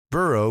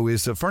Burrow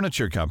is a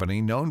furniture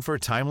company known for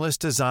timeless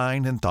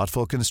design and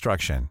thoughtful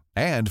construction,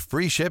 and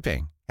free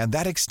shipping, and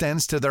that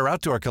extends to their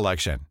outdoor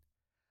collection.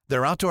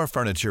 Their outdoor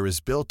furniture is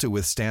built to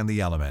withstand the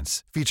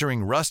elements,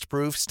 featuring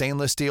rust-proof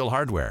stainless steel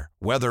hardware,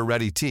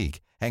 weather-ready teak,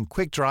 and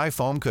quick-dry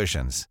foam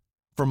cushions.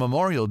 For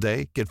Memorial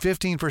Day, get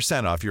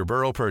 15% off your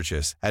Burrow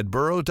purchase at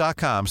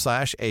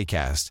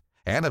burrow.com/ACAST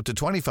and up to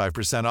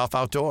 25% off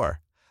outdoor.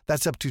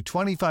 That's up to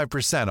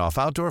 25% off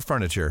outdoor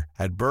furniture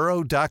at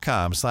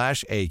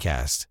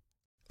burrow.com/ACAST.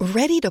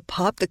 Ready to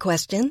pop the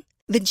question?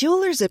 The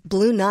jewelers at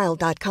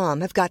BlueNile.com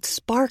have got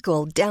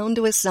sparkle down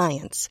to a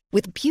science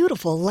with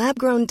beautiful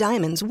lab-grown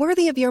diamonds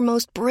worthy of your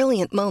most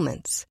brilliant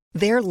moments.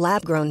 Their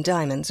lab-grown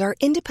diamonds are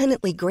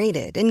independently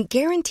graded and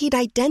guaranteed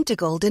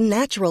identical to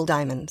natural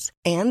diamonds,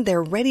 and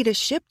they're ready to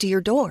ship to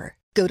your door.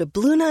 Go to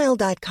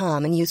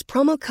BlueNile.com and use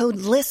promo code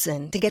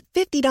LISTEN to get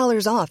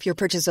 $50 off your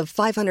purchase of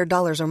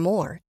 $500 or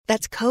more.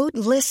 That's code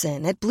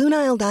LISTEN at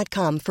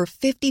BlueNile.com for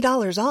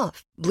 $50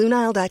 off.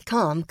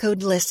 BlueNile.com,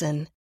 code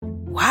LISTEN.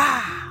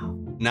 Wow.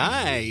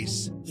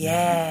 Nice.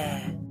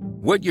 Yeah.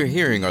 What you're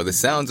hearing are the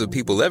sounds of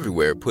people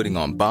everywhere putting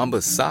on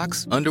Bombas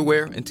socks,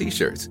 underwear, and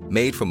T-shirts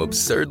made from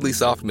absurdly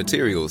soft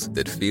materials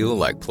that feel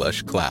like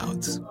plush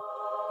clouds.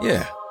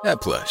 Yeah, that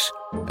plush.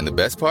 And the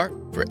best part?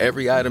 For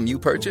every item you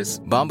purchase,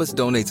 Bombas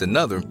donates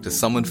another to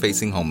someone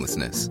facing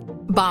homelessness.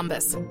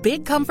 Bombas.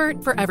 Big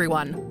comfort for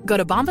everyone. Go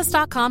to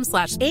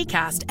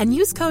bombas.com/ACAST and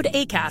use code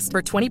ACAST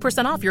for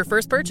 20% off your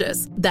first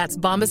purchase. That's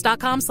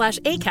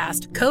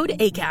bombas.com/ACAST. Code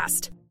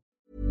ACAST.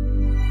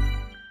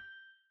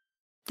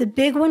 The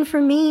big one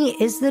for me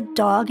is the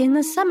dog in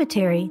the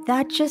cemetery.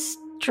 That just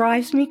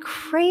drives me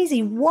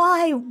crazy.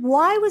 Why?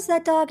 Why was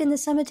that dog in the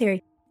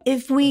cemetery?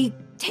 If we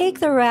take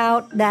the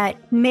route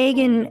that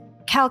Megan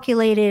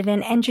calculated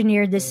and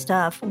engineered this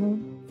stuff,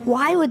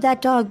 why would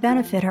that dog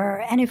benefit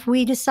her? And if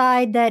we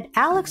decide that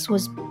Alex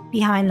was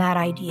behind that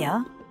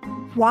idea,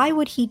 why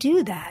would he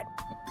do that?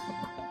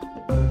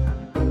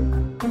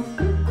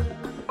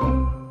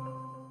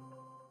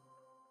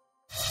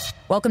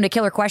 Welcome to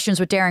Killer Questions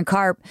with Darren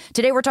Karp.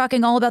 Today we're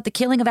talking all about the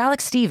killing of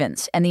Alex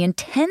Stevens and the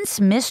intense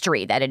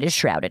mystery that it is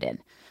shrouded in.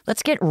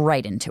 Let's get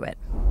right into it.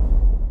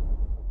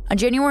 On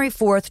January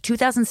 4th,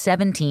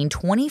 2017,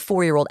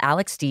 24-year-old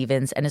Alex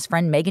Stevens and his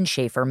friend Megan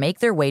Schaefer make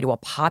their way to a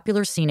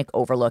popular scenic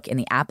overlook in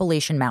the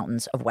Appalachian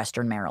Mountains of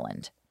Western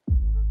Maryland.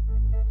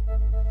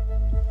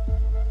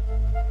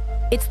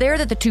 It's there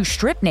that the two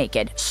strip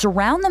naked,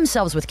 surround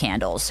themselves with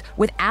candles,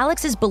 with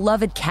Alex's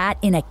beloved cat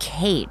in a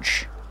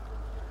cage.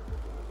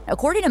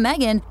 According to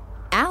Megan,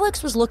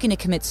 Alex was looking to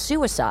commit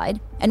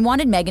suicide and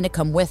wanted Megan to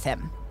come with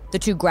him. The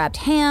two grabbed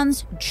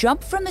hands,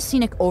 jumped from the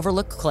scenic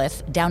overlook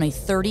cliff down a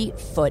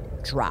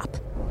 30-foot drop.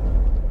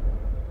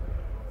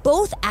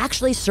 Both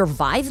actually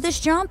survived this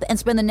jump and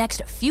spend the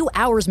next few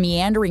hours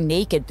meandering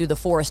naked through the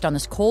forest on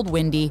this cold,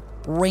 windy,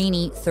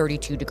 rainy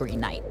 32-degree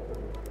night.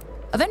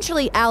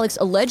 Eventually, Alex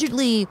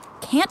allegedly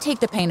can't take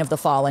the pain of the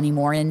fall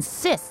anymore and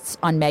insists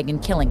on Megan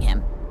killing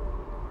him.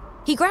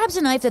 He grabs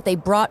a knife that they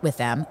brought with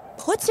them,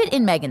 puts it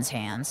in Megan's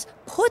hands,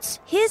 puts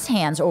his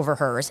hands over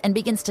hers, and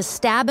begins to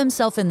stab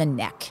himself in the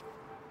neck.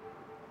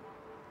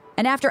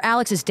 And after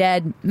Alex is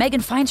dead, Megan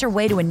finds her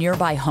way to a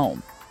nearby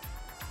home.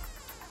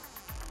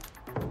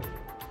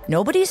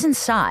 Nobody's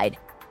inside,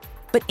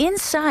 but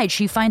inside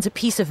she finds a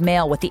piece of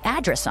mail with the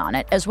address on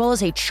it, as well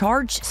as a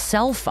charged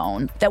cell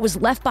phone that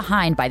was left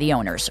behind by the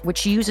owners, which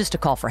she uses to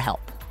call for help.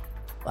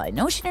 Well, I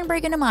know she didn't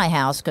break into my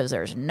house because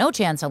there's no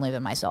chance I'm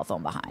leaving my cell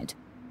phone behind.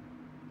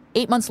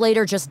 8 months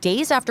later, just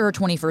days after her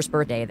 21st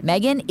birthday,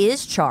 Megan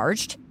is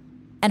charged,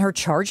 and her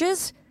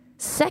charges?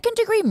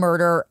 Second-degree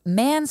murder,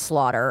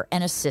 manslaughter,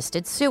 and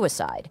assisted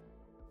suicide.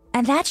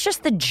 And that's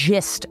just the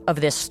gist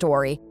of this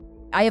story.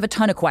 I have a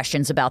ton of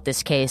questions about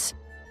this case.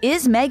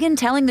 Is Megan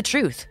telling the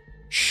truth?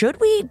 Should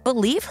we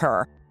believe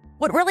her?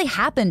 What really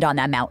happened on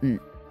that mountain?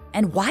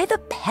 And why the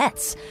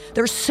pets?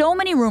 There's so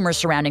many rumors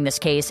surrounding this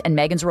case and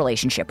Megan's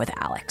relationship with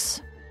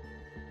Alex.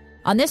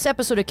 On this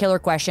episode of Killer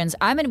Questions,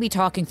 I'm going to be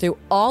talking through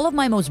all of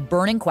my most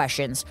burning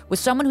questions with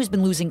someone who's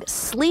been losing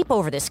sleep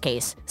over this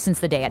case since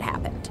the day it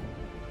happened.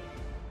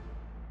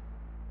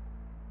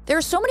 There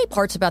are so many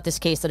parts about this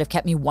case that have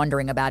kept me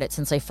wondering about it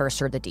since I first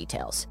heard the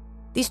details.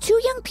 These two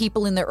young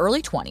people in their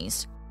early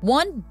 20s,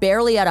 one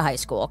barely out of high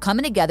school,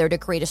 coming together to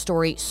create a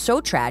story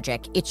so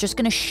tragic, it's just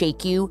going to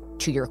shake you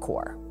to your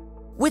core.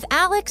 With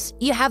Alex,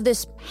 you have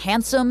this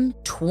handsome,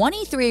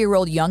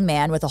 23-year-old young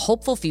man with a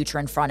hopeful future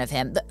in front of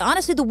him.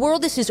 Honestly, the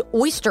world is his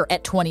oyster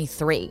at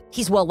 23.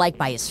 He's well-liked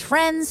by his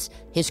friends,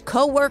 his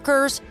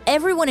co-workers,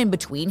 everyone in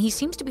between. He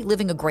seems to be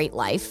living a great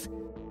life.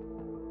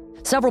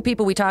 Several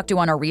people we talked to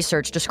on our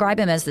research describe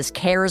him as this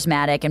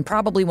charismatic and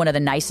probably one of the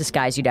nicest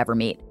guys you'd ever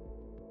meet.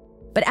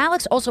 But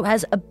Alex also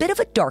has a bit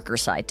of a darker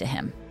side to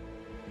him.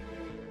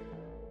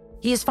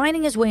 He is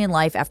finding his way in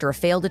life after a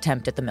failed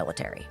attempt at the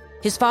military.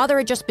 His father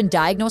had just been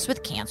diagnosed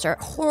with cancer,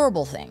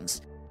 horrible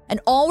things.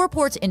 And all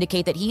reports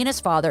indicate that he and his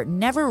father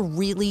never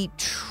really,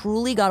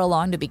 truly got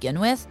along to begin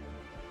with.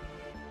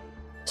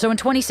 So in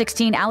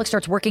 2016, Alex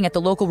starts working at the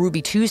local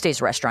Ruby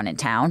Tuesdays restaurant in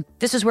town.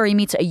 This is where he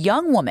meets a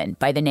young woman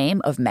by the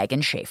name of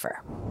Megan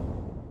Schaefer.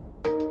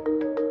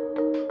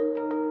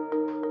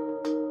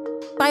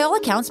 By all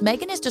accounts,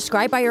 Megan is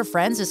described by her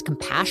friends as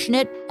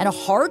compassionate and a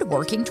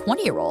hard-working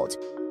 20-year-old.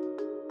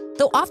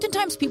 Though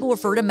oftentimes people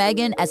refer to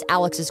Megan as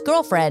Alex's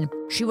girlfriend,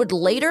 she would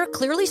later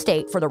clearly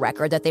state for the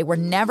record that they were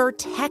never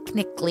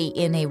technically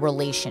in a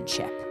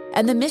relationship.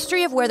 And the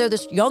mystery of whether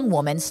this young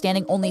woman,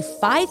 standing only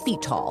 5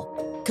 feet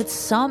tall, could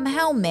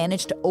somehow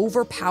manage to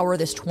overpower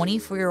this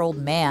 24-year-old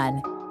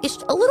man is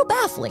a little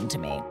baffling to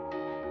me.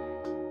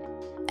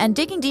 And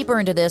digging deeper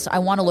into this, I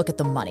want to look at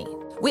the money.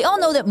 We all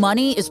know that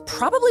money is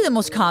probably the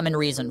most common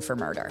reason for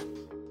murder.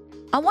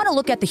 I want to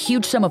look at the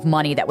huge sum of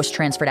money that was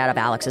transferred out of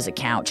Alex's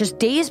account just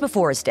days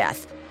before his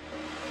death.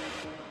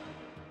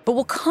 But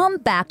we'll come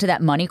back to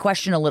that money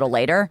question a little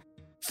later.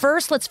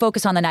 First, let's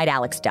focus on the night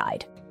Alex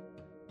died.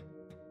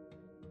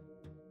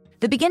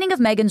 The beginning of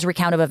Megan's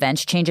recount of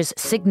events changes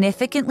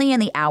significantly in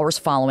the hours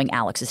following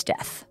Alex's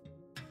death.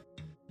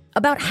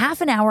 About half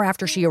an hour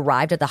after she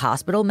arrived at the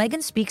hospital,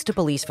 Megan speaks to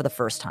police for the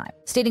first time,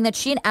 stating that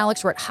she and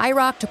Alex were at High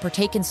Rock to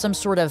partake in some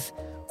sort of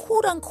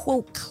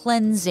quote-unquote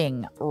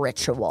cleansing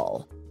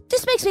ritual.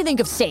 This makes me think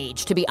of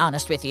sage, to be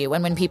honest with you,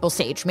 and when people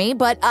sage me,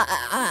 but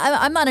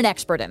I'm not an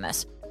expert in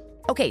this.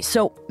 Okay,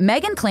 so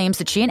Megan claims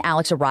that she and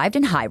Alex arrived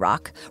in High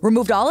Rock,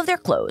 removed all of their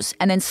clothes,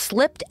 and then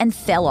slipped and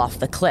fell off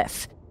the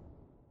cliff.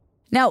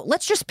 Now,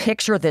 let's just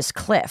picture this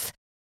cliff.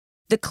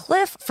 The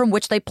cliff from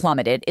which they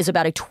plummeted is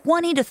about a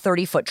 20 to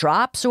 30-foot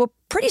drop, so a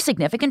pretty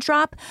significant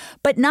drop,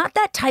 but not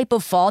that type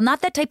of fall,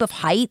 not that type of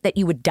height that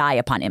you would die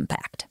upon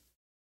impact.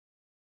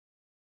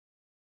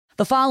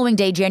 The following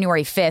day,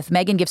 January 5th,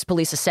 Megan gives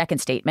police a second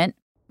statement.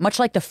 Much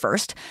like the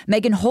first,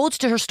 Megan holds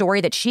to her story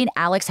that she and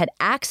Alex had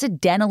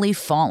accidentally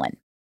fallen.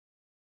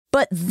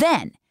 But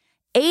then,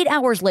 8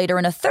 hours later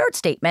in a third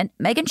statement,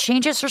 Megan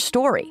changes her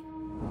story.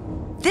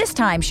 This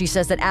time, she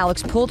says that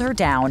Alex pulled her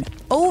down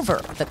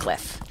over the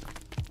cliff.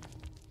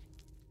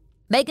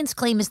 Megan's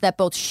claim is that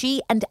both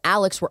she and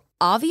Alex were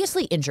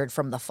obviously injured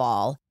from the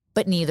fall,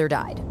 but neither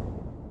died.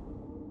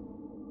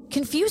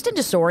 Confused and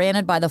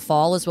disoriented by the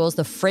fall as well as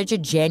the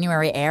frigid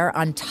January air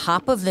on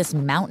top of this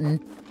mountain,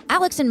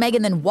 Alex and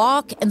Megan then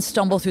walk and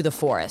stumble through the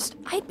forest.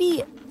 I'd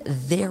be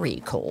very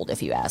cold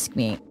if you ask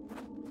me.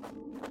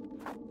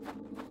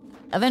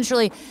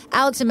 Eventually,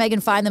 Alex and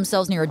Megan find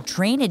themselves near a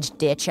drainage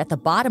ditch at the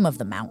bottom of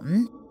the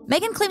mountain.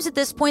 Megan claims at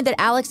this point that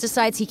Alex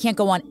decides he can't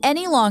go on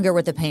any longer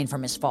with the pain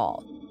from his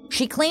fall.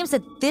 She claims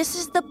that this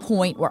is the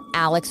point where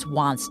Alex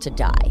wants to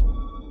die.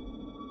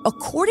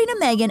 According to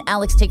Megan,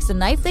 Alex takes the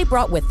knife they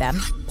brought with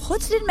them,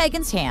 puts it in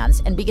Megan's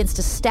hands, and begins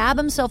to stab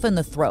himself in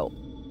the throat.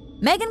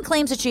 Megan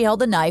claims that she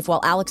held the knife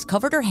while Alex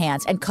covered her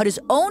hands and cut his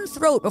own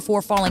throat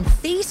before falling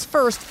face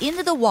first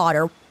into the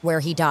water where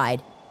he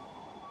died.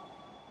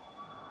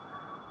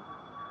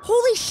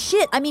 Holy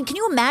shit, I mean, can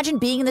you imagine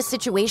being in this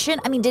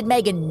situation? I mean, did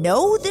Megan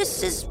know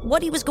this is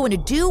what he was going to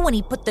do when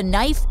he put the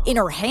knife in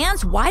her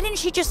hands? Why didn't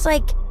she just,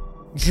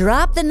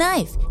 drop the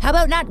knife? How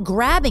about not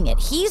grabbing it?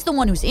 He's the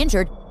one who's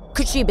injured.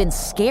 Could she have been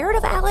scared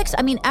of Alex?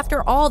 I mean,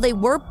 after all, they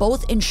were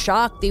both in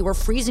shock. They were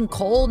freezing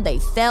cold. They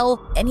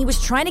fell. And he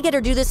was trying to get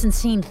her to do this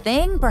insane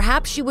thing.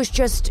 Perhaps she was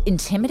just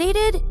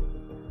intimidated?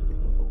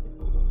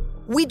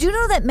 We do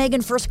know that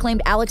Megan first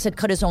claimed Alex had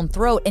cut his own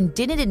throat and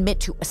didn't admit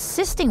to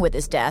assisting with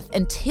his death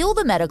until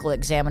the medical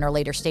examiner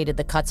later stated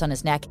the cuts on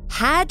his neck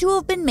had to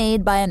have been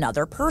made by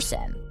another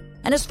person.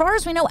 And as far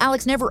as we know,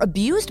 Alex never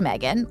abused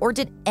Megan or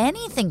did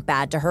anything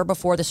bad to her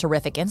before this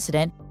horrific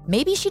incident.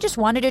 Maybe she just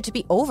wanted it to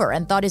be over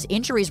and thought his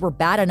injuries were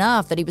bad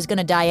enough that he was going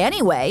to die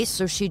anyway,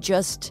 so she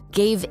just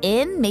gave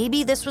in.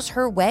 Maybe this was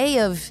her way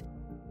of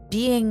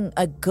being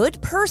a good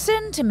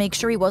person to make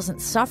sure he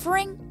wasn't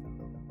suffering.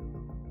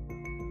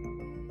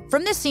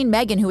 From this scene,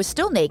 Megan, who is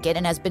still naked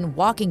and has been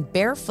walking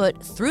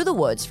barefoot through the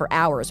woods for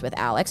hours with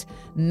Alex,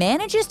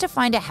 manages to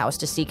find a house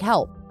to seek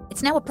help.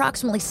 It's now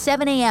approximately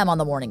 7 a.m. on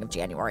the morning of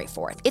January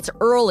 4th. It's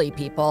early,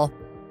 people.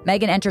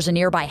 Megan enters a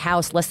nearby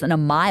house less than a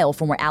mile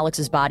from where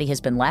Alex's body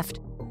has been left.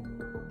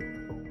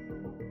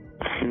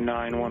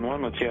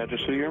 911, what's the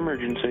address of your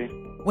emergency?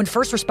 When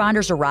first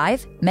responders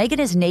arrive, Megan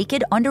is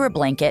naked under a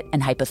blanket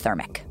and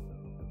hypothermic.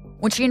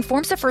 When she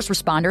informs the first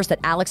responders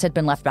that Alex had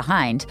been left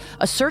behind,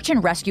 a search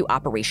and rescue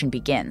operation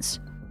begins.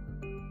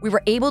 We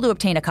were able to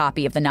obtain a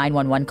copy of the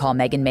 911 call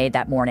Megan made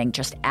that morning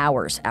just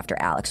hours after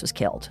Alex was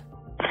killed.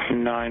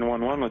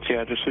 911, what's the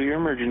address of your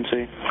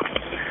emergency?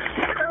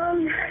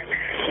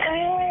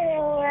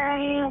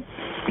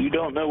 You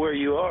don't know where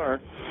you are?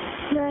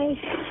 Right.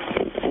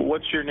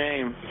 What's your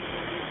name?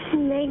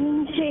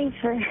 Megan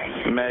Schaefer.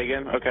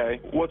 Megan, okay.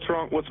 What's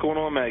wrong? What's going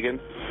on, Megan?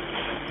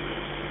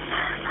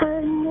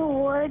 I'm in the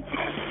woods.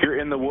 You're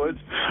in the woods?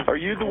 Are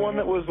you the one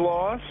that was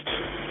lost?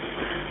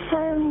 I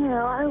don't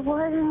know. I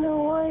was in the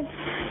woods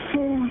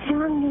and I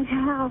found this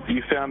house.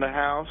 You found a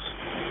house?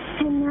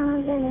 And now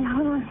I'm in a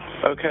home.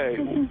 Okay.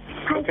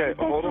 Okay,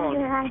 hold on.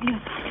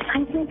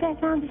 I think I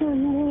found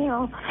some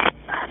mail.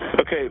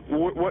 Okay,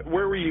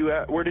 where were you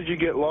at? Where did you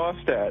get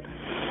lost at?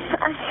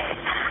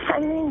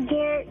 I'm in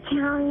Garrett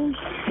County.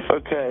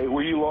 Okay,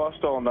 were you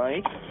lost all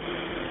night?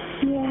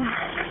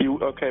 Yeah.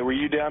 Were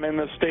you down in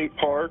the state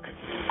park?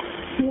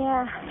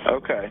 Yeah.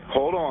 Okay,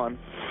 hold on.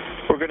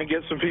 We're going to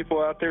get some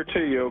people out there to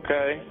you,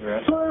 okay?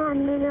 We're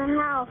under the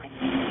house.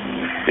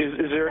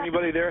 Is there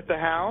anybody there at the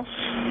house?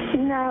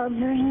 No,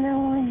 there's no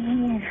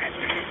one here.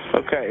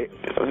 Okay,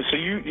 so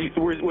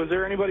was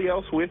there anybody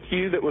else with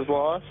you that was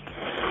lost?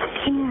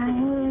 Yeah,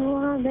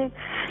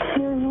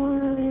 there's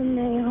one other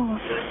male.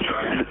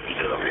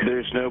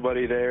 There's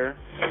nobody there?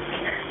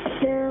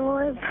 There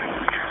was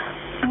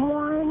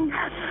one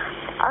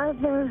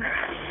other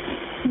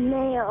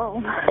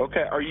male.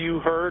 Okay, are you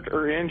hurt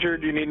or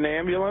injured? Do you need an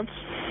ambulance?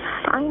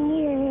 I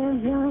need an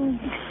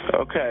ambulance.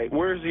 Okay,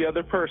 where's the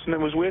other person that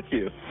was with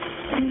you?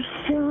 They're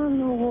still in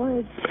the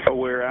woods. Oh,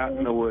 we're out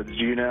in the woods, do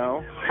you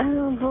know? I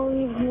don't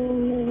believe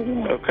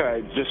you.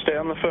 Okay, just stay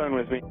on the phone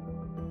with me.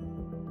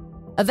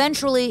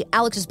 Eventually,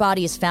 Alex's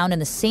body is found in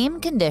the same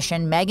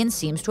condition Megan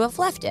seems to have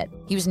left it.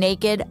 He was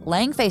naked,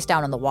 laying face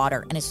down in the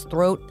water, and his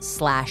throat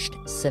slashed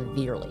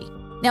severely.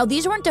 Now,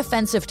 these weren't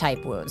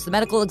defensive-type wounds. The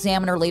medical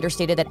examiner later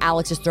stated that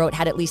Alex's throat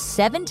had at least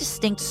 7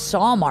 distinct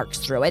saw marks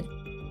through it.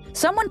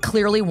 Someone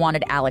clearly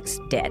wanted Alex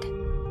dead.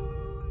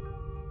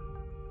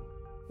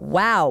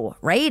 Wow,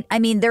 right? I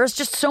mean, there's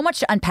just so much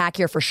to unpack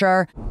here for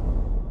sure.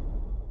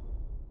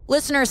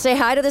 Listeners, say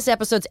hi to this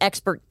episode's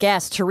expert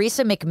guest,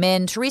 Teresa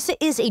McMinn. Teresa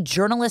is a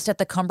journalist at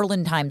the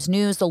Cumberland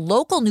Times-News, the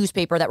local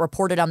newspaper that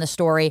reported on the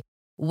story.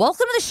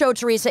 Welcome to the show,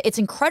 Teresa. It's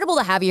incredible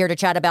to have you here to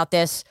chat about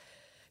this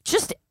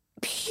just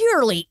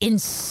purely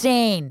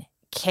insane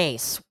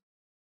case.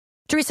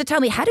 Teresa, tell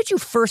me, how did you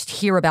first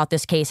hear about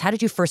this case? How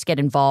did you first get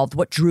involved?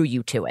 What drew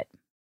you to it?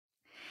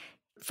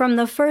 From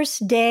the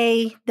first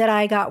day that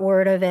I got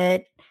word of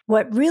it,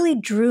 what really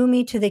drew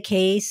me to the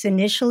case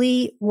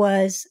initially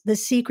was the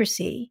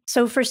secrecy.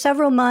 So for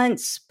several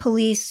months,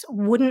 police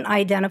wouldn't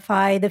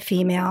identify the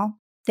female.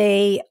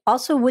 They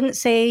also wouldn't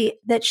say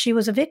that she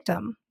was a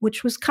victim,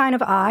 which was kind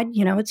of odd.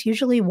 You know, it's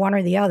usually one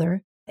or the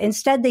other.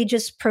 Instead, they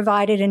just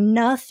provided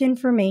enough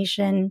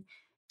information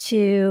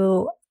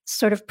to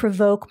sort of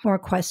provoke more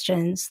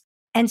questions.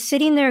 And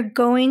sitting there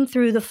going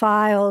through the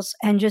files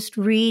and just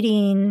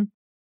reading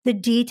the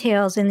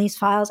details in these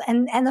files,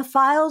 and the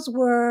files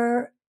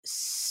were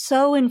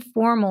so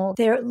informal.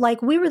 They're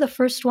like, we were the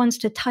first ones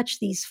to touch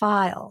these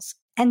files.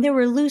 And there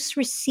were loose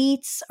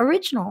receipts,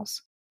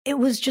 originals. It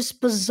was just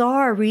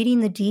bizarre reading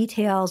the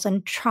details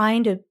and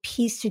trying to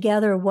piece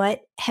together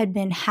what had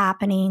been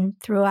happening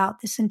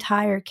throughout this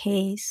entire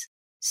case.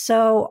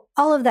 So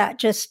all of that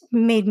just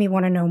made me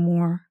want to know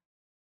more.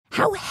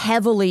 How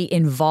heavily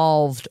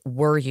involved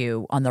were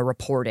you on the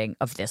reporting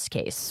of this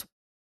case?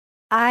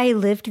 I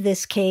lived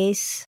this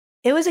case.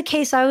 It was a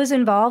case I was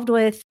involved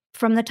with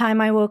from the time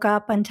I woke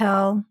up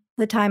until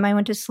the time I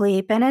went to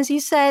sleep. And as you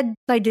said,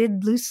 I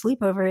did lose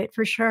sleep over it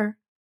for sure.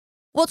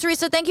 Well,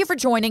 Teresa, thank you for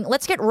joining.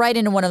 Let's get right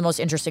into one of the most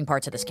interesting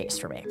parts of this case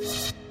for me.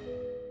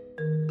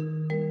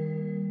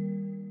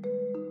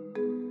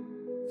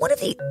 One of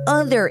the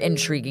other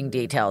intriguing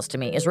details to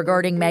me is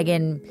regarding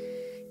Megan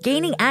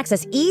gaining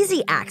access,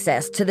 easy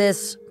access to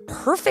this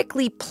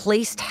perfectly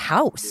placed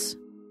house.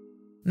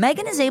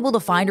 Megan is able to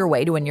find her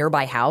way to a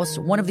nearby house,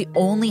 one of the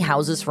only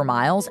houses for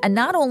miles. And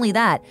not only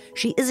that,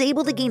 she is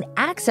able to gain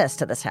access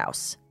to this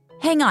house.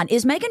 Hang on,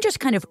 is Megan just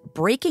kind of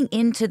breaking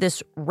into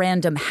this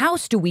random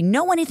house? Do we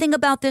know anything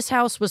about this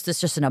house? Was this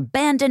just an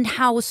abandoned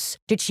house?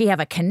 Did she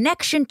have a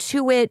connection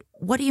to it?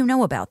 What do you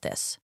know about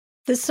this?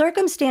 The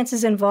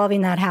circumstances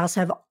involving that house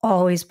have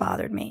always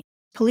bothered me.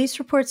 Police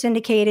reports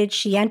indicated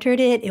she entered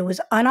it. It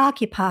was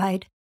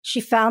unoccupied.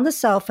 She found the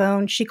cell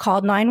phone. She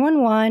called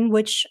 911,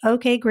 which,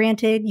 okay,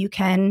 granted, you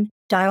can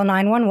dial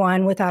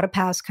 911 without a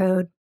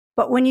passcode.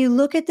 But when you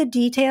look at the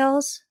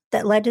details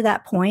that led to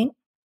that point,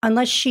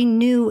 unless she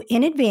knew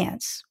in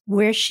advance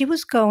where she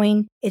was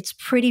going, it's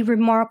pretty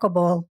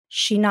remarkable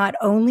she not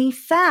only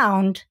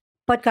found,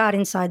 but got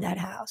inside that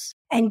house.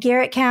 And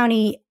Garrett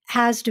County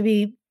has to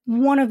be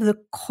one of the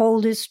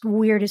coldest,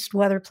 weirdest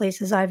weather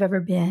places I've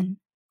ever been.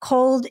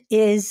 Cold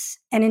is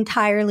an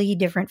entirely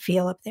different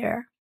feel up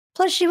there.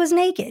 Plus, she was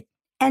naked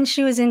and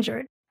she was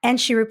injured. And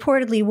she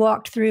reportedly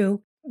walked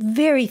through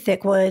very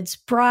thick woods,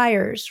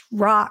 briars,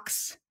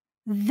 rocks,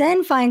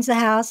 then finds the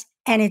house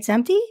and it's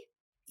empty.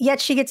 Yet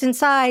she gets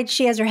inside.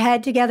 She has her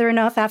head together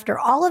enough. After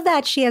all of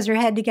that, she has her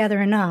head together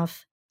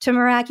enough to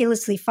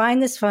miraculously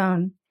find this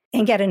phone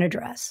and get an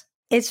address.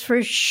 It's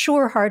for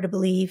sure hard to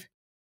believe.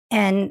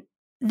 And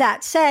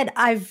that said,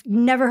 I've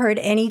never heard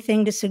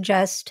anything to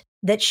suggest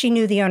that she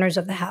knew the owners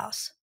of the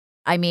house.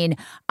 I mean,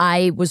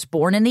 I was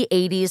born in the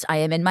 80s. I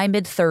am in my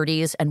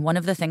mid-30s. And one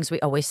of the things we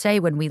always say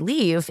when we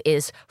leave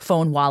is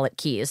phone, wallet,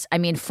 keys. I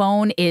mean,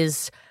 phone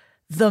is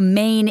the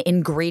main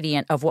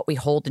ingredient of what we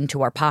hold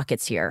into our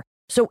pockets here.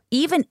 So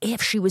even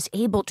if she was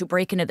able to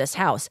break into this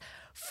house,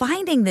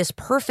 finding this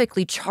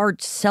perfectly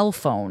charged cell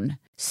phone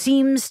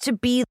seems to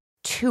be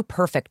too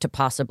perfect to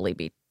possibly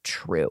be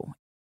true.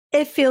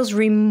 It feels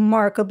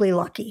remarkably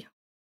lucky.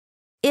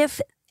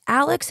 If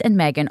Alex and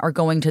Megan are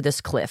going to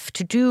this cliff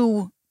to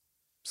do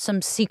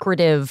some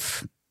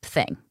secretive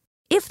thing.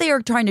 If they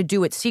are trying to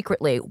do it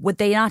secretly, would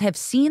they not have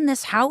seen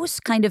this house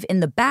kind of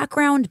in the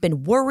background,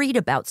 been worried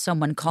about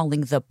someone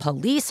calling the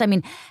police? I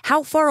mean,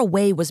 how far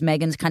away was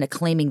Megan's kind of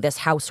claiming this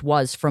house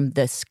was from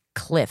this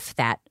cliff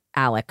that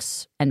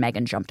Alex and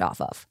Megan jumped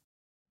off of?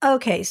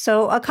 Okay,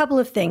 so a couple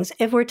of things.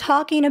 If we're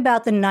talking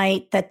about the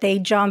night that they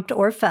jumped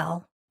or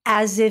fell,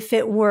 as if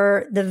it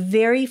were the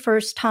very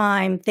first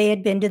time they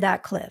had been to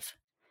that cliff,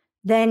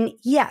 then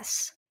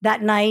yes,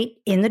 that night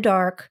in the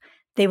dark,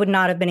 they would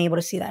not have been able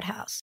to see that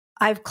house.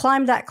 I've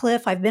climbed that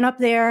cliff. I've been up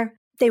there.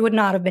 They would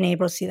not have been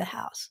able to see the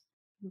house.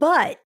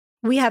 But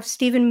we have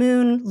Stephen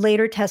Moon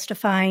later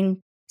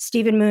testifying,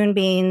 Stephen Moon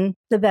being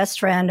the best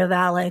friend of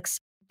Alex,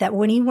 that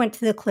when he went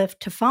to the cliff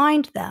to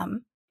find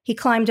them, he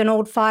climbed an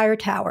old fire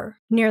tower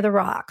near the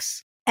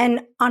rocks.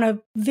 And on a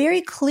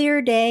very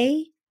clear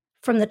day,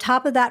 from the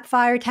top of that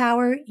fire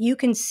tower, you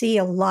can see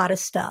a lot of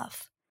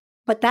stuff.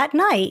 But that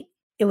night,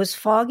 it was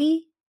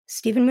foggy.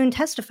 Stephen Moon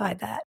testified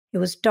that. It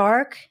was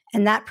dark,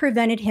 and that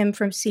prevented him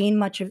from seeing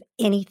much of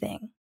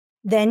anything.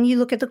 Then you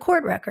look at the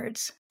court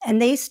records,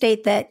 and they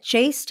state that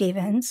Jay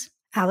Stevens,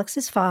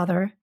 Alex's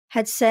father,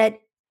 had said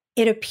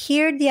it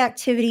appeared the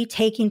activity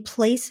taking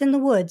place in the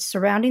woods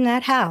surrounding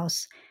that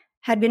house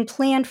had been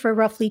planned for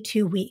roughly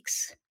 2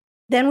 weeks.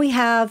 Then we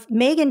have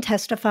Megan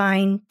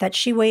testifying that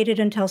she waited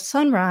until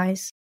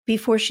sunrise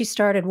before she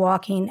started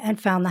walking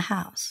and found the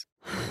house.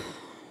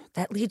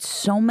 That leads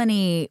so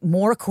many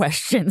more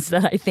questions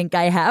that I think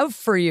I have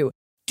for you.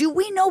 Do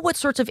we know what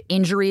sorts of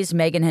injuries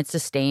Megan had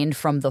sustained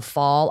from the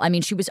fall? I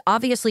mean, she was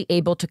obviously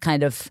able to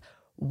kind of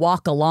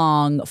walk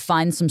along,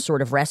 find some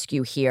sort of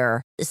rescue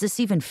here. Is this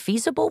even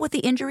feasible with the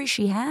injuries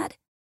she had?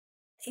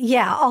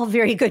 Yeah, all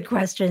very good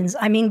questions.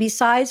 I mean,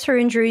 besides her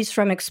injuries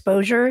from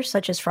exposure,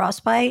 such as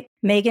frostbite,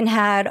 Megan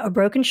had a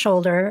broken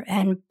shoulder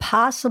and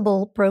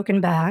possible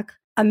broken back.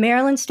 A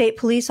Maryland State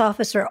police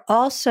officer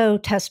also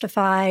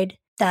testified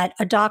that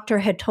a doctor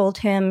had told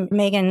him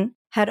Megan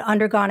had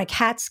undergone a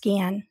CAT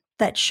scan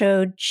that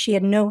showed she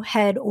had no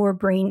head or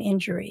brain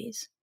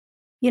injuries.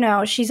 You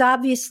know, she's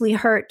obviously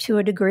hurt to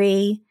a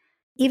degree.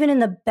 Even in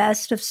the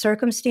best of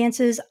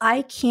circumstances,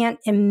 I can't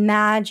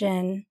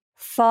imagine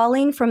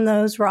falling from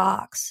those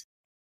rocks.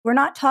 We're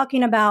not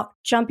talking about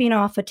jumping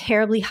off a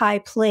terribly high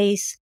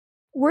place.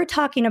 We're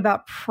talking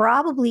about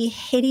probably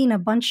hitting a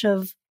bunch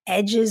of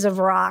edges of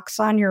rocks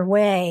on your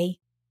way.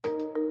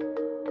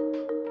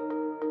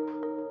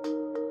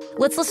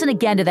 Let's listen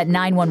again to that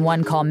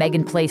 911 call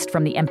Megan placed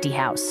from the empty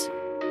house.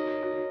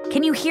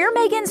 Can you hear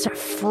Megan's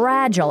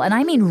fragile, and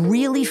I mean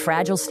really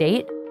fragile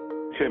state?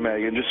 Okay,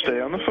 Megan, just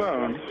stay on the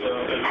phone.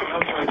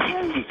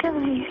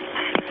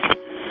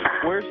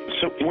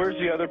 Where's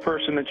the other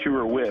person that you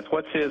were with?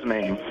 What's his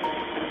name?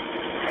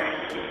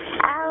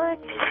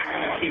 Alex.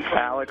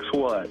 Alex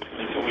what?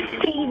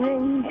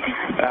 Stevens.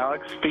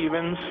 Alex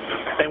Stevens?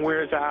 And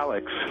where's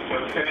Alex?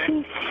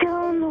 He's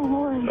still in the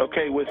woods.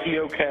 Okay, was he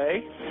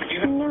okay?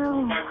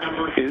 No.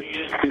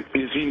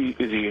 Is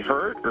he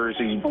hurt or is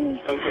he?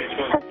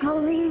 I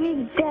believe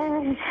he's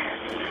dead.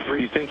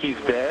 You think he's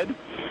dead?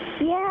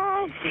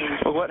 Yes.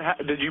 Well,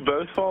 did you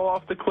both fall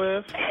off the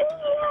cliff? Yes.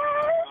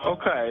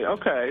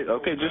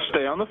 Okay, just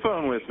stay on the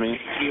phone with me.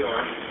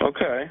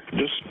 Okay,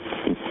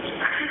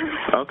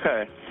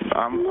 okay.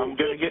 I'm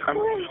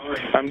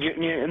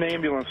getting you an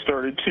ambulance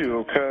started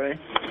too, okay?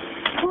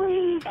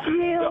 Please,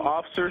 The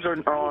officers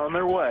are on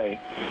their way.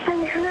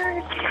 I'm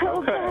hurt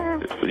so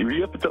bad. Were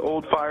you up at the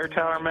old fire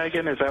tower,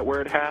 Megan? Is that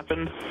where it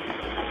happened?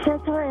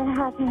 That's where it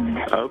happened.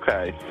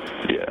 Okay,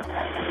 yeah.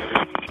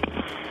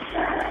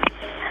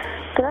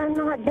 But I'm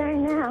not there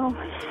now.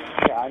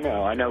 Yeah,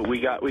 I know. We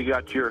got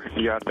you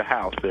at the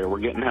house there. We're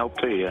getting help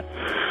to you.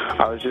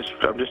 I'm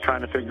just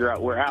trying to figure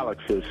out where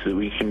Alex is so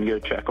we can go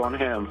check on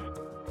him.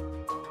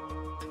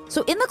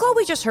 So in the call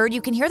we just heard,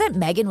 you can hear that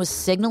Megan was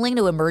signaling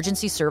to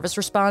emergency service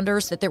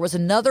responders that there was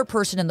another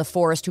person in the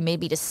forest who may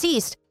be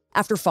deceased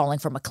after falling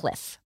from a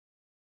cliff.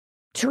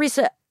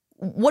 Teresa,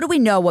 what do we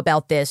know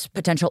about this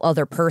potential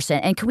other person?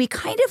 And can we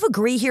kind of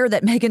agree here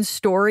that Megan's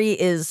story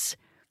is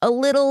a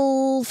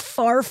little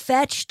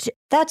far-fetched?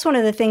 That's one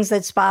of the things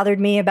that's bothered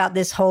me about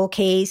this whole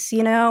case.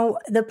 You know,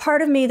 the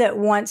part of me that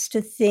wants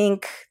to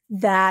think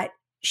that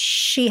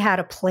she had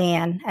a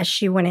plan as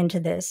she went into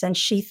this and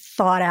she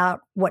thought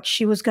out what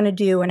she was going to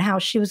do and how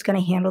she was going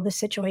to handle the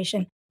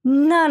situation.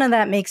 None of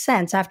that makes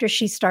sense after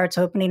she starts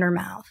opening her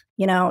mouth.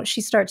 You know,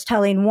 she starts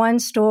telling one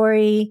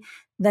story,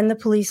 then the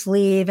police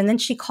leave, and then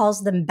she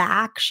calls them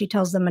back. She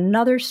tells them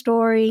another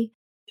story.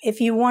 If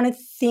you want to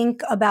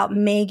think about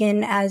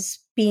Megan as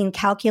being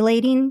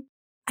calculating,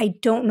 I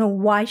don't know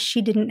why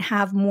she didn't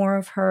have more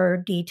of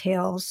her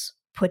details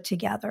put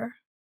together.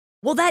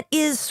 Well, that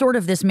is sort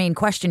of this main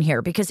question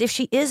here, because if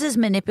she is as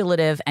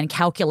manipulative and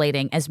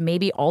calculating as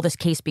maybe all this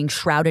case being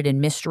shrouded in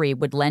mystery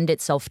would lend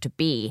itself to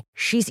be,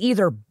 she's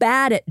either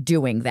bad at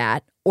doing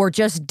that or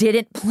just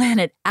didn't plan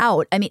it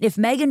out. I mean, if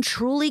Megan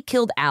truly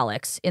killed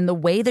Alex in the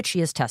way that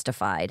she has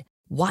testified,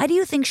 why do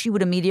you think she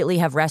would immediately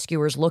have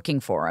rescuers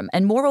looking for him?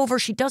 And moreover,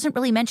 she doesn't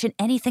really mention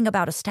anything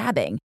about a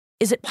stabbing.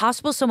 Is it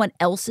possible someone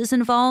else is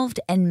involved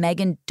and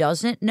Megan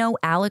doesn't know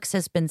Alex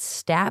has been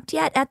stabbed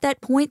yet at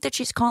that point that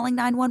she's calling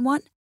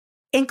 911?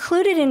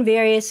 Included in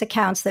various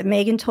accounts that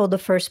Megan told the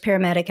first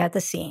paramedic at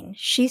the scene,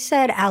 she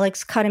said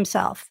Alex cut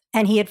himself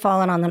and he had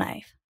fallen on the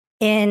knife.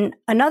 In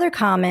another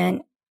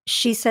comment,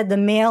 she said the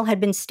male had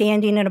been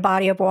standing in a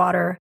body of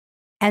water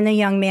and the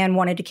young man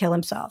wanted to kill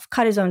himself,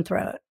 cut his own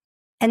throat.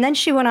 And then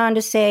she went on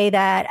to say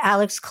that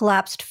Alex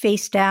collapsed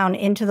face down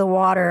into the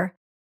water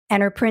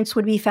and her prints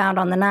would be found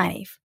on the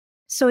knife.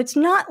 So it's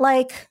not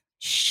like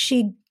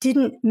she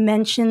didn't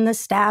mention the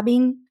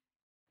stabbing,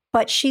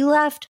 but she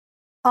left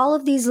all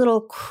of these little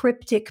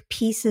cryptic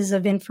pieces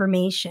of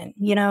information,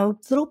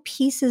 little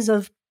pieces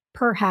of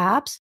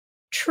perhaps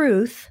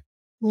truth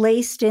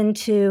laced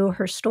into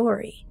her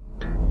story.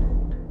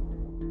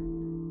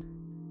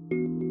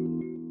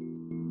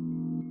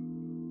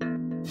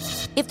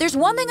 If there's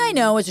one thing I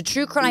know as a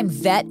true crime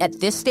vet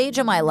at this stage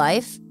of my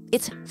life,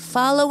 it's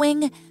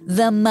following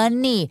the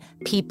money,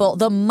 people.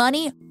 The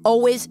money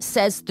always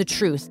says the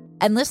truth.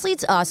 And this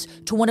leads us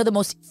to one of the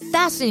most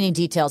fascinating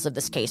details of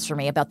this case for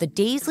me about the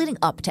days leading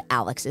up to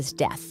Alex's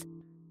death.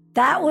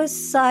 That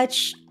was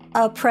such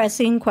a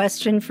pressing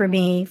question for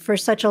me for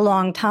such a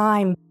long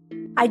time.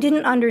 I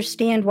didn't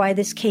understand why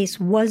this case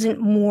wasn't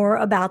more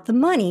about the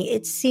money.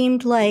 It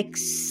seemed like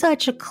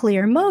such a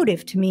clear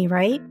motive to me,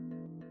 right?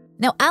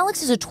 Now,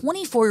 Alex is a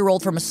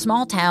 24-year-old from a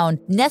small town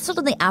nestled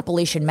in the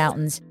Appalachian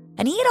Mountains,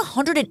 and he had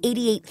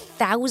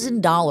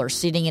 $188,000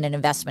 sitting in an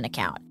investment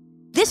account.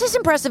 This is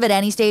impressive at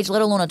any stage,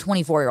 let alone a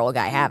 24-year-old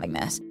guy having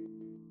this.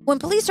 When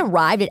police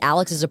arrived at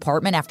Alex's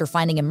apartment after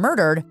finding him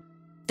murdered,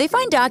 they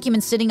find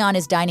documents sitting on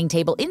his dining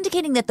table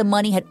indicating that the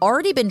money had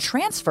already been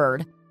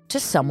transferred to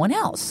someone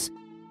else.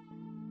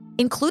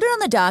 Included on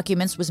the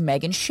documents was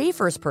Megan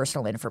Schaefer's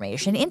personal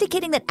information,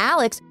 indicating that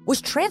Alex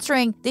was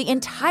transferring the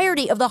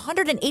entirety of the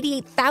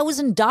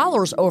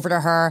 $188,000 over to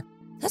her.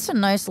 That's a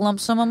nice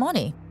lump sum of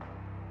money.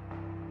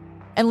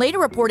 And later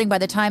reporting by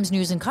the Times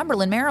News in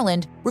Cumberland,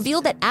 Maryland,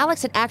 revealed that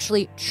Alex had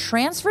actually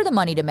transferred the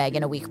money to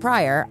Megan a week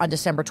prior on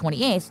December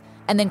 28th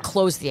and then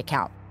closed the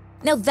account.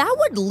 Now, that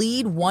would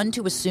lead one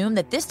to assume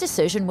that this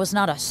decision was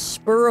not a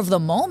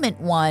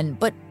spur-of-the-moment one,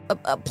 but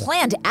a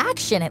planned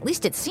action. At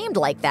least it seemed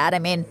like that. I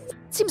mean,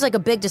 it seems like a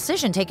big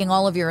decision, taking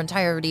all of your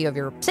entirety of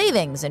your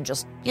savings and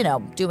just,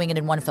 doing it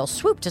in one fell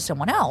swoop to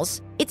someone else.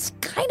 It's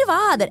kind of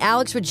odd that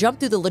Alex would jump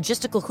through the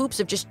logistical hoops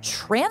of just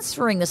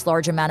transferring this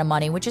large amount of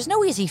money, which is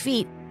no easy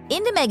feat,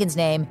 into Megan's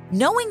name,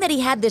 knowing that he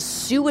had this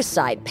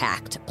suicide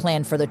pact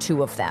planned for the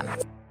two of them.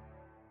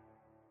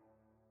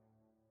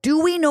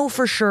 Do we know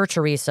for sure,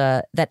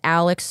 Teresa, that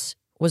Alex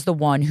was the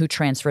one who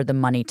transferred the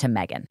money to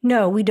Megan?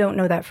 No, we don't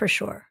know that for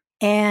sure.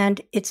 And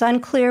it's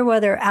unclear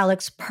whether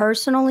Alex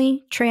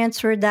personally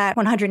transferred that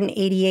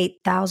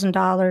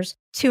 $188,000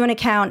 to an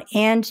account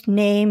and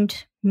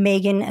named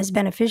Megan as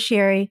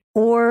beneficiary,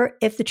 or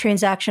if the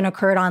transaction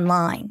occurred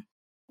online.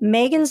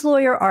 Megan's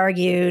lawyer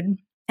argued,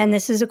 and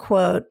this is a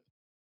quote,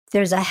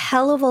 "There's a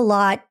hell of a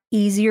lot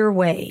easier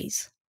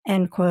ways,"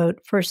 end quote,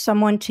 for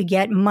someone to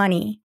get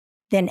money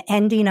than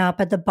ending up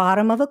at the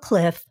bottom of a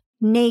cliff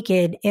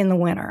naked in the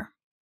winter.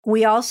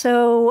 We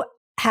also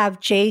have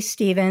Jay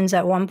Stevens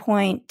at one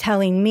point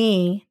telling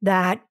me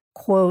that,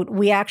 quote,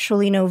 "we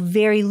actually know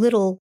very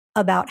little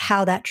about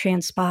how that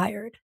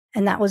transpired."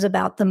 And that was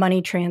about the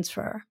money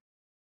transfer.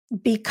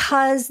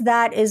 Because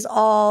that is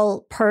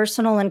all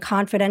personal and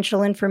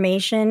confidential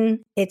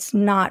information, it's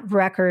not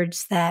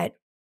records that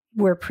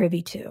we're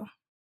privy to.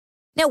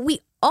 Now,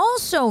 we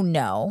also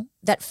know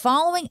that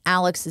following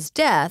Alex's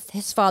death,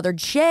 his father,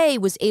 Jay,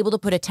 was able to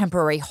put a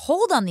temporary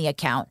hold on the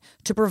account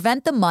to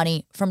prevent the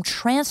money from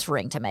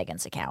transferring to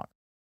Megan's account.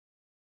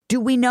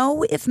 Do we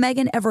know if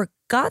Megan ever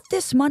got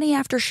this money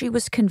after she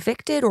was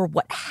convicted, or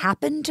what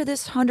happened to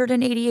this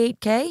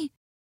 $188K?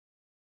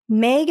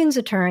 Megan's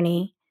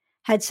attorney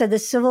had said the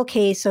civil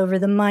case over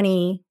the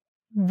money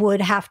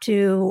would have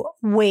to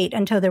wait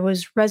until there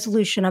was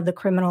resolution of the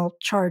criminal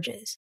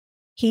charges.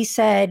 He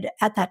said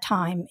at that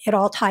time, it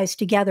all ties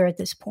together at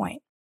this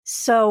point.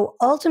 So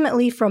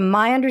ultimately, from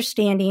my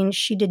understanding,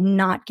 she did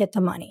not get the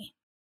money.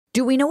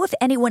 Do we know if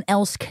anyone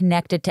else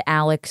connected to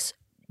Alex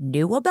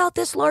knew about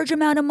this large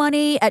amount of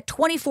money? At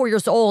 24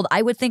 years old,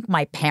 I would think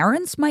my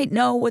parents might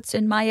know what's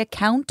in my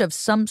account of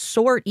some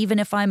sort, even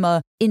if I'm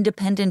an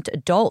independent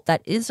adult.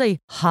 That is a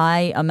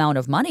high amount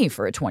of money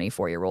for a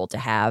 24-year-old to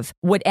have.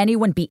 Would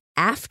anyone be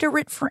after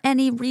it for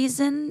any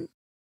reason?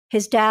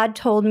 His dad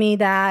told me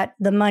that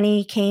the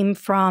money came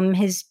from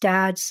his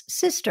dad's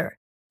sister,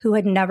 who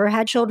had never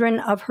had children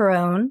of her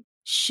own.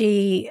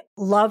 She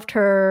loved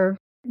her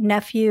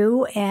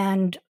nephew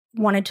and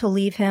wanted to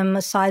leave him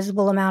a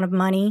sizable amount of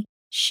money.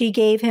 She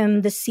gave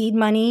him the seed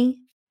money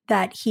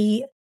that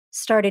he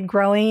started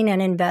growing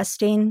and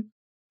investing.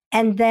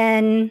 And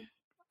then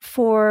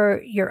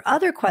for your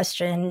other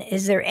question,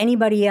 is there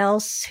anybody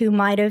else who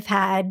might have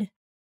had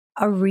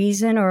a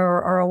reason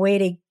or a way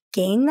to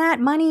gain that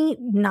money?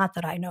 Not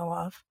that I know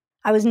of.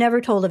 I was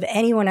never told of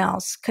anyone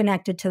else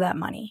connected to that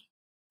money.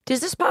 Does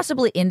this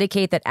possibly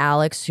indicate that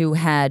Alex, who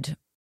had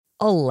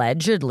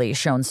allegedly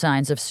shown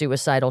signs of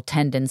suicidal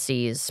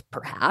tendencies,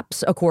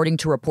 perhaps, according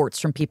to reports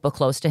from people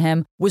close to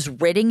him, was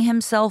ridding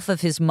himself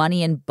of his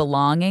money and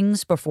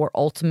belongings before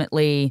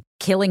ultimately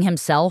killing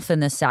himself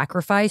in the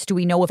sacrifice? Do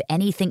we know of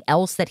anything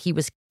else that he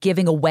was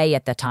giving away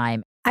at the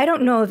time? I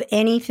don't know of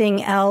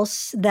anything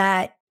else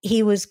that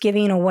he was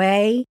giving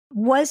away.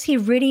 Was he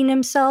ridding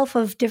himself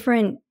of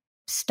different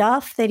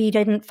stuff that he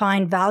didn't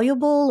find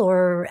valuable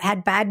or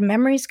had bad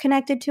memories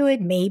connected to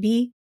it?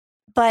 Maybe.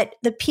 But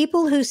the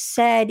people who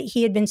said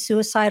he had been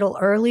suicidal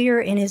earlier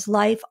in his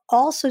life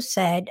also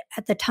said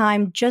at the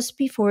time just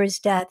before his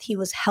death, he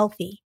was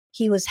healthy.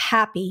 He was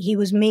happy. He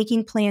was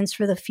making plans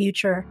for the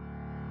future.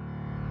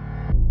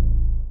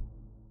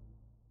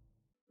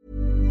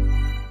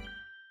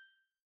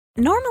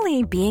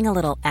 Normally, being a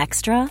little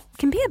extra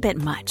can be a bit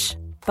much.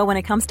 But when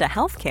it comes to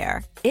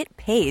healthcare, it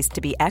pays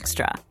to be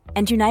extra.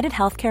 And United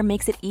Healthcare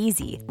makes it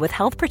easy with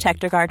Health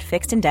Protector Guard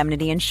fixed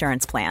indemnity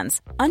insurance plans.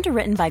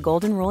 Underwritten by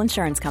Golden Rule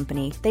Insurance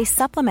Company, they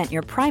supplement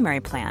your primary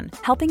plan,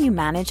 helping you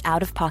manage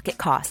out-of-pocket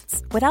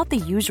costs without the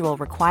usual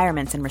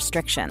requirements and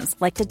restrictions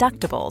like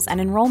deductibles and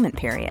enrollment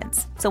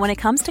periods. So when it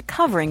comes to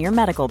covering your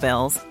medical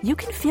bills, you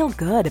can feel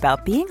good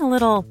about being a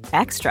little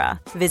extra.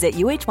 Visit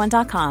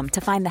UH1.com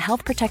to find the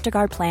Health Protector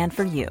Guard plan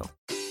for you.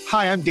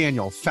 Hi, I'm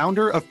Daniel,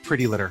 founder of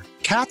Pretty Litter.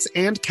 Cats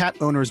and cat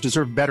owners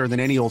deserve better than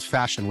any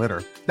old-fashioned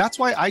litter. That's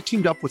why I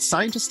teamed up with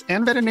scientists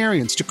and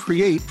veterinarians to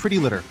create Pretty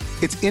Litter.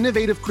 Its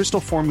innovative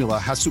crystal formula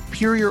has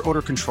superior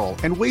odor control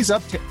and weighs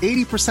up to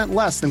 80%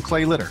 less than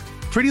clay litter.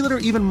 Pretty Litter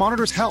even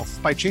monitors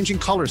health by changing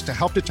colors to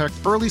help detect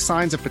early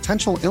signs of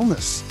potential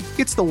illness.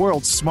 It's the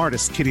world's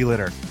smartest kitty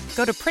litter.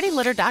 Go to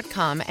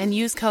prettylitter.com and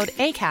use code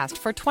ACAST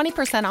for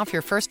 20% off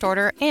your first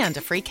order and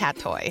a free cat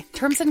toy.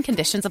 Terms and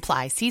conditions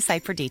apply. See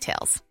site for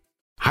details.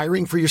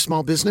 Hiring for your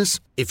small business?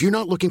 If you're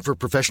not looking for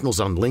professionals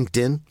on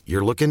LinkedIn,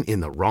 you're looking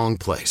in the wrong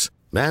place.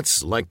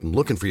 That's like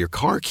looking for your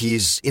car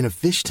keys in a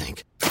fish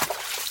tank.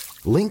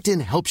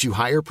 LinkedIn helps you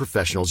hire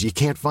professionals you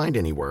can't find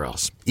anywhere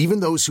else, even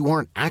those who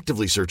aren't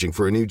actively searching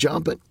for a new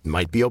job but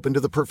might be open to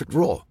the perfect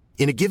role.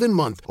 In a given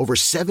month, over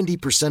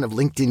 70% of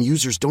LinkedIn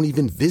users don't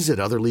even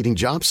visit other leading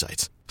job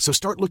sites. So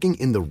start looking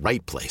in the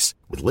right place.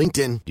 With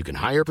LinkedIn, you can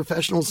hire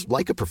professionals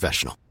like a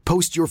professional.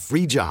 Post your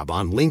free job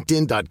on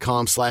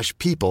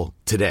linkedin.com/people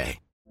today.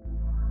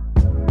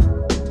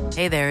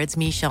 Hey there, it's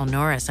Michelle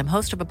Norris. I'm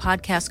host of a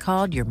podcast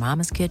called Your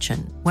Mama's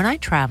Kitchen. When I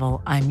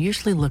travel, I'm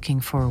usually looking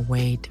for a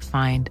way to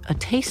find a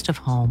taste of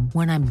home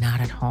when I'm not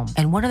at home.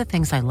 And one of the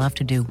things I love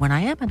to do when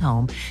I am at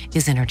home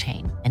is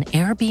entertain. And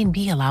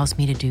Airbnb allows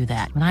me to do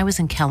that. When I was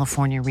in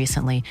California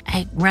recently,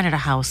 I rented a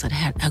house that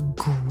had a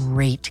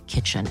great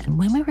kitchen. And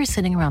when we were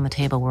sitting around the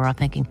table, we were all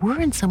thinking,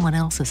 we're in someone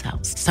else's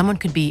house. Someone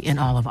could be in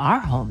all of our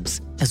homes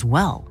as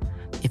well.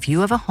 If you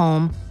have a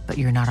home, but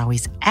you're not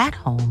always at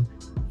home,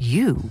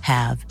 you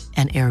have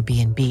an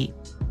Airbnb.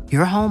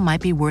 Your home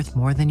might be worth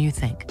more than you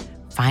think.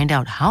 Find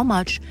out how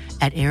much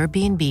at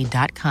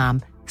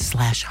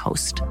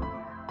airbnb.com/host.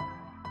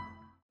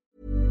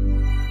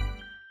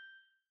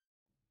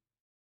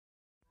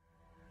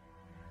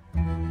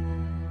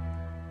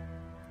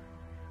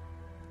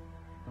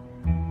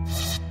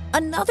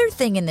 Another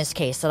thing in this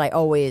case that I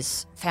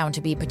always found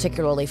to be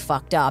particularly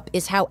fucked up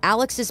is how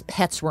Alex's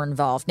pets were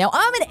involved. Now,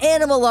 I'm an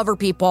animal lover,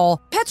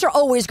 people. Pets are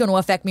always going to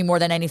affect me more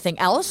than anything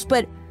else,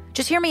 but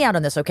just hear me out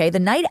on this, okay? The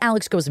night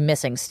Alex goes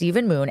missing,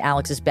 Stephen Moon,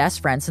 Alex's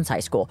best friend since high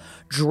school,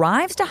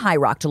 drives to High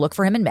Rock to look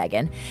for him and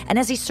Megan, and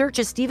as he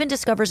searches, Stephen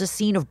discovers a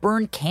scene of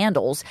burned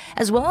candles,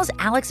 as well as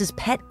Alex's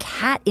pet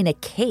cat in a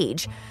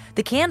cage.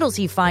 The candles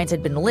he finds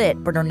had been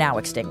lit, but are now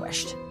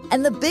extinguished.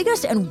 And the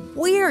biggest and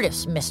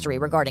weirdest mystery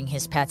regarding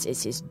his pets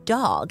is his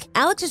dog.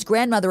 Alex's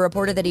grandmother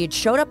reported that he had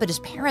showed up at his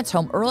parents'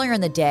 home earlier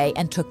in the day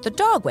and took the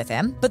dog with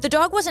him, but the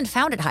dog wasn't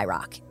found at High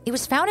Rock. It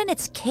was found in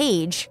its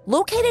cage,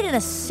 located in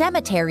a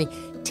cemetery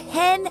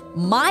 10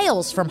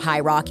 miles from High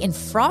Rock in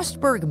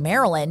Frostburg,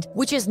 Maryland,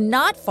 which is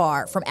not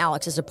far from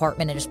Alex's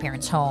apartment and his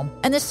parents' home.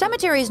 And the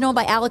cemetery is known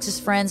by Alex's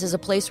friends as a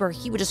place where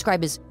he would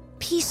describe as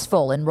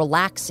peaceful and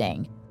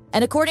relaxing.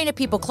 And according to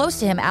people close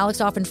to him,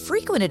 Alex often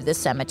frequented this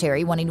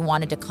cemetery when he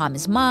wanted to calm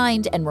his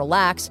mind and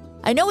relax.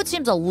 I know it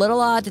seems a little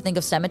odd to think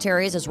of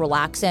cemeteries as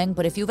relaxing,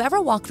 but if you've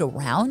ever walked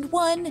around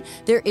one,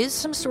 there is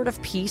some sort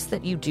of peace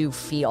that you do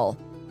feel.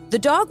 The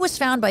dog was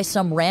found by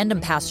some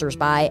random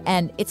passersby,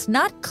 and it's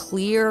not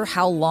clear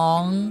how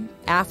long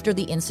after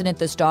the incident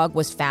this dog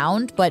was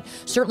found, but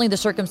certainly the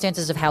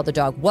circumstances of how the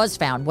dog was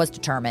found was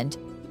determined.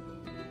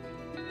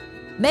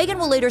 Megan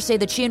will later say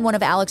that she and one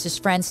of Alex's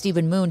friends,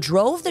 Stephen Moon,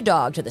 drove the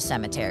dog to the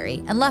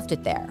cemetery and left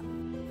it there.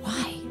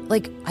 Why?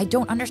 I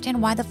don't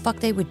understand why the fuck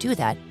they would do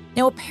that.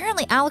 Now,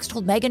 apparently Alex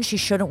told Megan she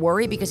shouldn't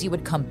worry because he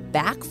would come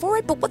back for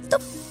it, but what the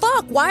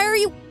fuck? Why are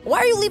you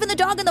leaving the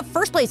dog in the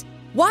first place?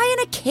 Why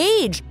in a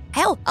cage?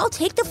 Hell, I'll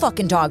take the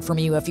fucking dog from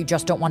you if you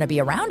just don't want to be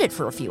around it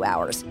for a few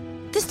hours.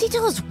 This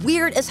detail is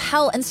weird as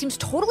hell and seems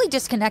totally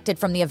disconnected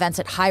from the events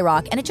at High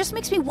Rock, and it just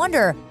makes me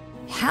wonder,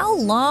 How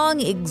long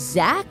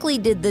exactly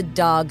did the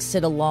dog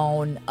sit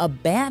alone,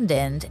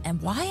 abandoned,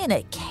 and why in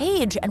a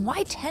cage, and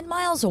why 10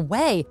 miles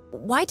away?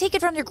 Why take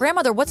it from your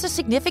grandmother? What's the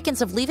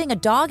significance of leaving a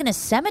dog in a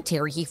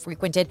cemetery he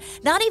frequented,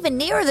 not even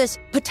near this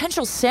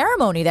potential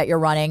ceremony that you're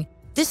running?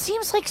 This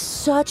seems like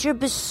such a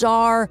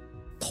bizarre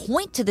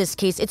point to this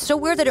case. It's so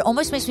weird that it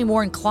almost makes me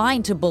more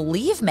inclined to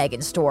believe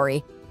Megan's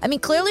story. I mean,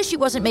 clearly she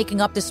wasn't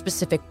making up this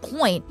specific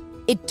point.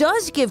 It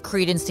does give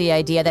credence to the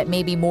idea that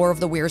maybe more of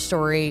the weird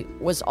story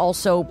was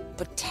also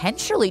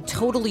potentially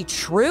totally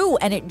true,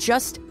 and it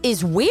just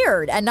is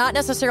weird and not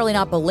necessarily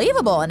not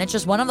believable, and it's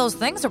just one of those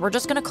things that we're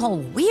just going to call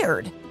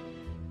weird.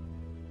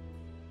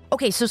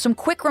 Okay, so some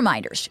quick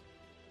reminders.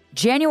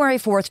 January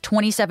 4th,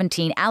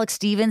 2017, Alex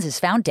Stevens is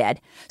found dead,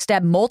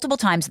 stabbed multiple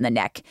times in the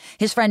neck.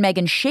 His friend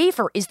Megan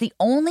Schaefer is the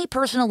only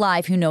person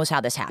alive who knows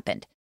how this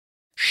happened.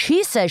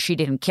 She says she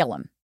didn't kill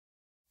him.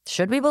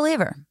 Should we believe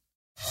her?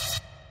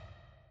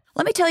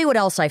 Let me tell you what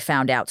else I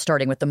found out,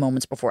 starting with the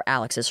moments before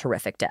Alex's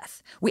horrific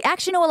death. We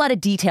actually know a lot of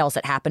details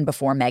that happened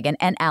before Megan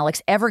and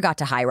Alex ever got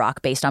to High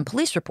Rock based on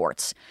police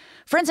reports.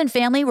 Friends and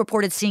family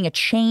reported seeing a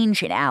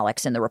change in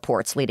Alex in the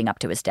reports leading up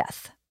to his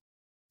death.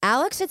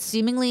 Alex had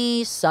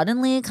seemingly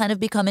suddenly kind of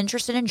become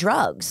interested in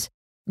drugs.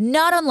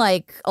 Not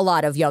unlike a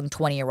lot of young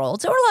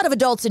 20-year-olds, or a lot of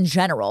adults in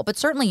general, but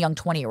certainly young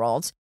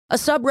 20-year-olds. A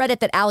subreddit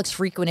that Alex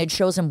frequented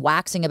shows him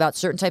waxing about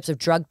certain types of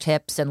drug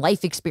tips and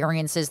life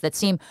experiences that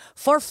seem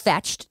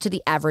far-fetched to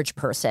the average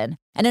person.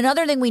 And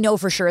another thing we know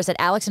for sure is that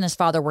Alex and his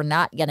father were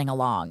not getting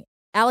along.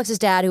 Alex's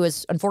dad, who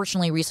has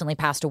unfortunately recently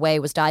passed away,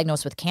 was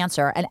diagnosed with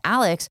cancer, and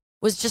Alex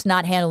was just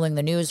not handling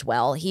the news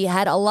well. He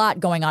had a lot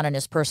going on in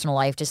his personal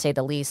life, to say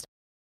the least.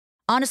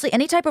 Honestly,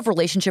 any type of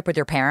relationship with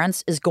your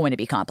parents is going to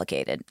be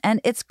complicated, and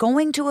it's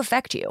going to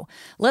affect you,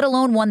 let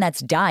alone one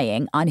that's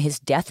dying on his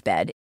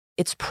deathbed.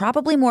 It's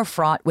probably more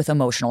fraught with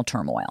emotional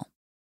turmoil.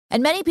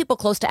 And many people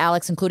close to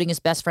Alex, including his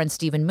best friend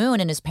Stephen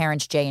Moon and his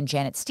parents Jay and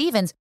Janet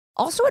Stevens,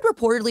 also had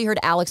reportedly heard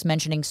Alex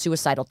mentioning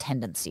suicidal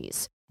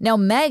tendencies. Now,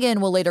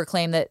 Megan will later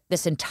claim that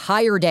this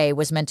entire day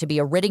was meant to be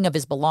a ridding of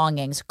his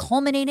belongings,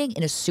 culminating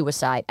in a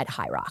suicide at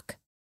High Rock.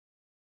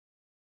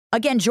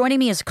 Again, joining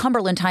me is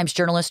Cumberland Times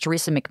journalist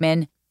Teresa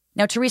McMinn.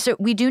 Now, Teresa,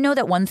 we do know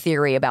that one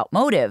theory about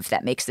motive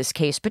that makes this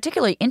case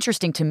particularly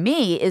interesting to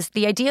me is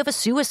the idea of a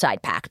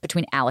suicide pact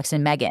between Alex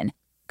and Megan.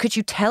 Could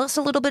you tell us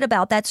a little bit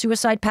about that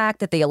suicide pact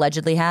that they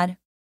allegedly had?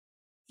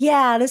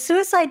 Yeah, the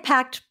suicide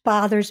pact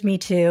bothers me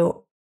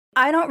too.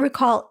 I don't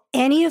recall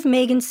any of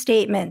Megan's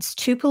statements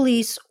to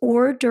police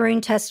or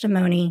during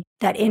testimony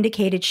that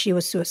indicated she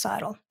was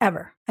suicidal,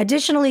 ever.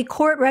 Additionally,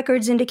 court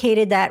records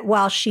indicated that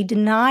while she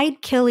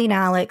denied killing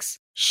Alex,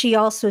 she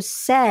also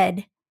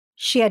said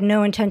she had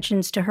no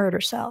intentions to hurt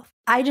herself.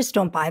 I just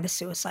don't buy the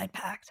suicide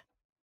pact.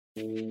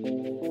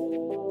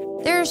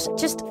 There's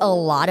just a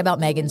lot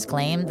about Megan's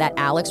claim that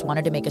Alex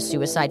wanted to make a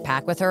suicide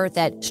pact with her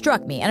that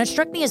struck me, and it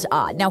struck me as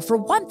odd. Now, for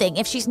one thing,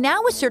 if she's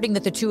now asserting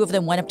that the two of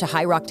them went up to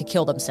High Rock to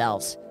kill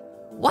themselves,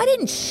 why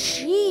didn't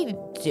she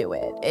do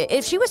it?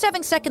 If she was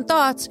having second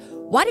thoughts,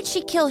 why did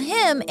she kill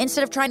him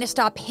instead of trying to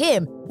stop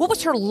him? What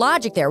was her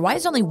logic there? Why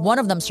is only one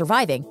of them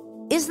surviving?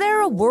 Is there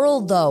a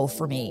world, though,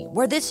 for me,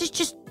 where this is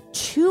just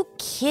two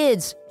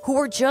kids who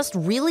are just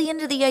really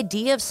into the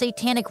idea of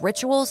satanic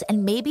rituals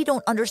and maybe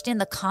don't understand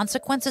the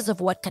consequences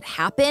of what could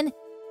happen?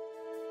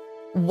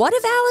 What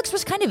if Alex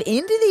was kind of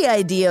into the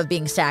idea of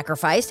being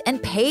sacrificed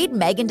and paid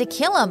Megan to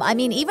kill him? I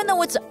mean, even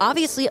though it's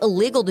obviously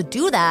illegal to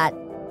do that,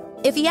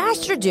 if he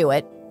asked her to do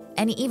it,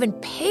 and he even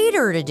paid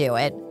her to do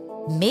it,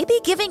 maybe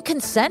giving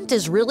consent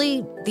is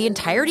really the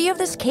entirety of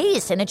this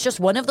case, and it's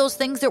just one of those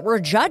things that we're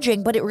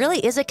judging, but it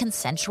really is a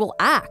consensual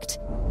act.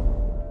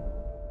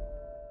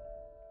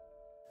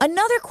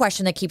 Another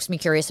question that keeps me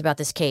curious about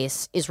this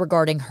case is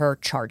regarding her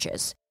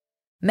charges.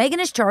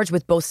 Megan is charged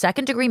with both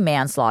second-degree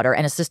manslaughter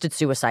and assisted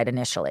suicide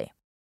initially.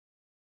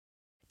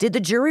 Did the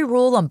jury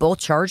rule on both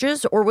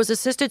charges, or was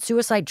assisted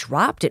suicide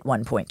dropped at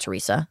one point,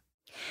 Teresa?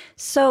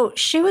 So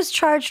she was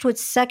charged with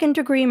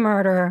second-degree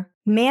murder,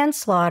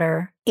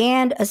 manslaughter,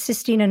 and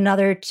assisting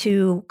another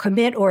to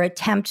commit or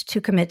attempt to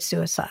commit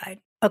suicide.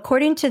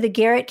 According to the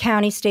Garrett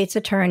County State's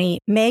Attorney,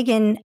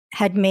 Megan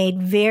had made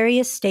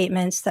various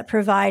statements that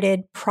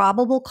provided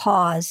probable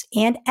cause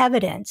and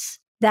evidence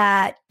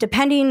that,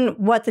 depending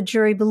what the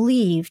jury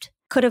believed,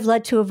 could have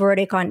led to a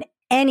verdict on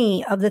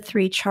any of the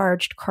three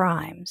charged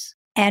crimes.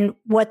 And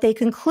what they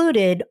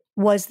concluded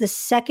was the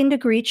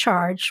second-degree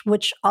charge,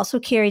 which also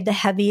carried the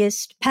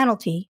heaviest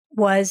penalty,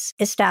 was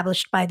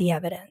established by the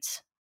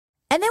evidence.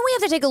 And then we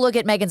have to take a look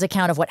at Megan's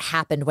account of what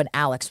happened when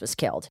Alex was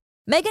killed.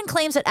 Megan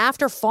claims that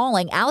after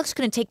falling, Alex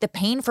couldn't take the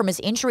pain from his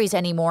injuries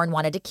anymore and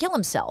wanted to kill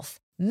himself.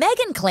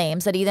 Megan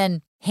claims that he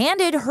then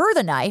handed her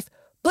the knife,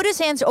 put his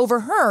hands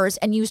over hers,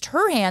 and used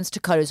her hands to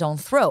cut his own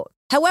throat.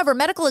 However,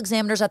 medical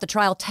examiners at the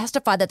trial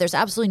testified that there's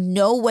absolutely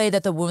no way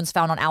that the wounds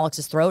found on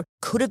Alex's throat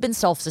could have been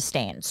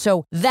self-sustained.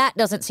 So that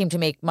doesn't seem to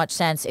make much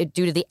sense.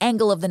 Due to the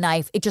angle of the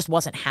knife, it just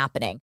wasn't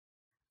happening.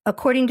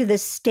 According to the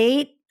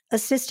state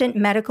assistant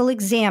medical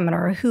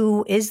examiner,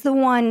 who is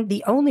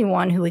the only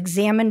one who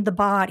examined the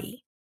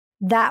body,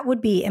 that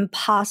would be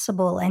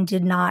impossible and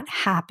did not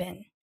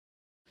happen.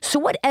 So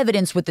what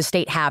evidence would the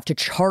state have to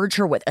charge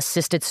her with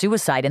assisted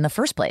suicide in the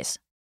first place?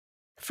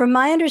 From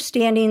my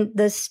understanding,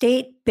 the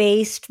state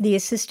based the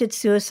assisted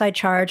suicide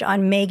charge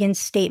on Megan's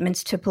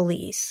statements to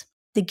police.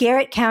 The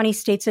Garrett County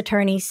State's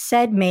attorney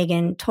said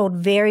Megan told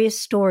various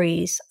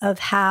stories of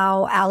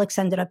how Alex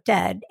ended up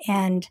dead,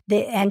 and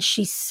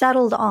she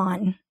settled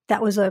on,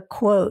 that was a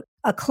quote,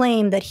 a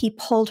claim that he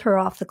pulled her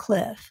off the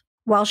cliff.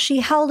 While she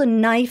held a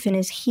knife in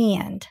his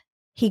hand,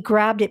 he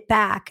grabbed it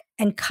back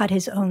and cut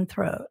his own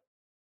throat.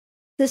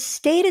 The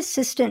state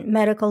assistant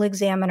medical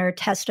examiner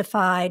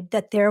testified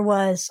that there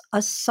was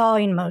a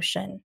sawing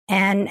motion,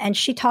 and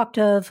she talked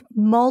of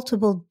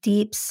multiple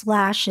deep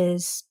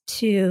slashes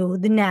to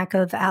the neck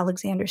of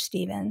Alexander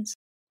Stevens.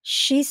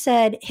 She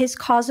said his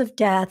cause of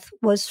death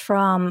was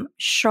from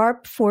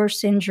sharp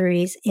force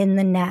injuries in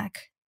the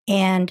neck,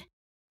 and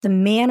the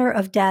manner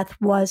of death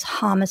was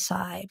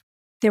homicide.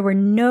 There were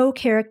no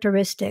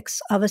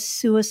characteristics of a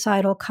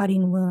suicidal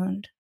cutting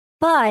wound.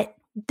 But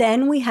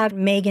then we have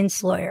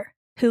Megan's lawyer,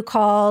 who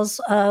calls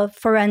a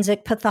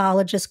forensic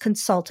pathologist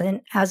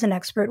consultant as an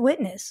expert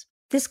witness.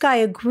 This guy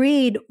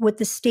agreed with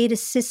the state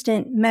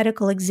assistant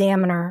medical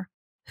examiner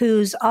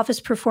whose office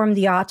performed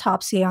the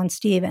autopsy on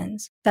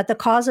Stevens that the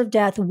cause of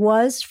death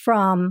was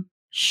from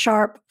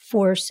sharp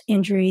force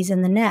injuries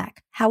in the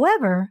neck.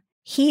 However,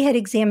 he had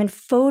examined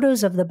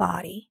photos of the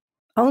body,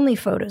 only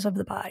photos of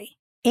the body,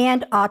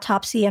 and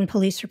autopsy and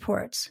police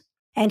reports.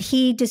 And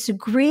he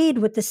disagreed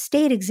with the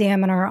state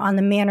examiner on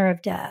the manner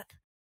of death.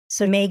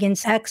 So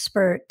Megan's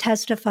expert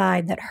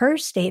testified that her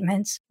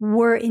statements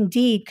were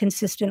indeed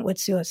consistent with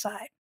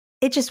suicide.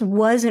 It just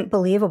wasn't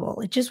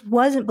believable. It just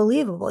wasn't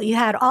believable. You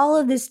had all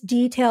of this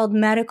detailed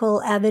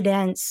medical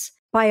evidence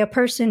by a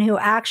person who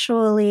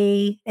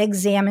actually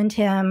examined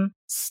him,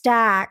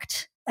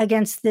 stacked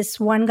against this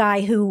one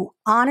guy who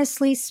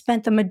honestly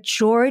spent the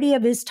majority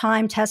of his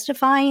time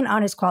testifying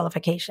on his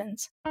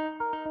qualifications.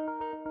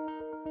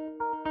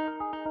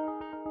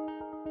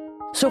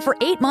 So for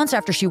 8 months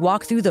after she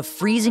walked through the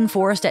freezing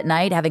forest at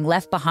night, having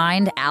left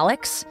behind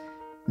Alex,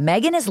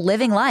 Megan is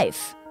living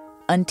life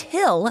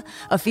until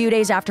a few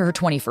days after her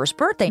 21st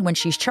birthday, when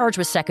she's charged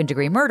with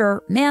second-degree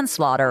murder,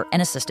 manslaughter,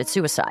 and assisted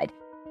suicide.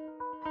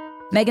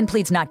 Megan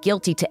pleads not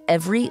guilty to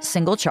every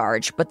single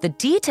charge, but the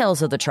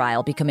details of the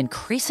trial become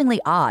increasingly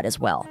odd as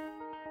well.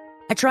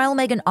 At trial,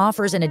 Megan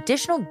offers an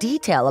additional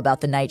detail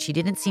about the night she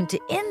didn't seem to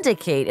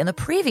indicate in the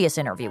previous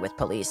interview with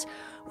police,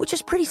 which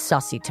is pretty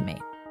sussy to me.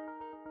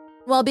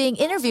 While being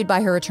interviewed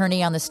by her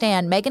attorney on the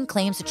stand, Megan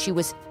claims that she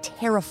was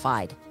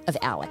terrified of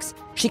Alex.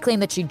 She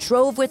claimed that she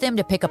drove with him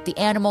to pick up the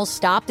animals,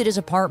 stopped at his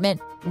apartment,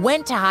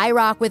 went to High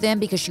Rock with him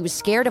because she was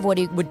scared of what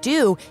he would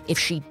do if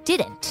she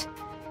didn't.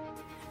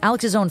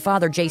 Alex's own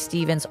father, Jay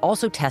Stevens,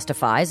 also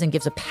testifies and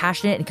gives a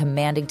passionate and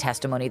commanding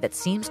testimony that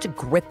seems to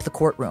grip the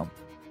courtroom.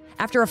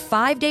 After a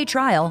 5-day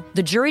trial,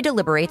 the jury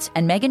deliberates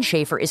and Megan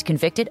Schaefer is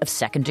convicted of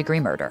second-degree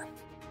murder.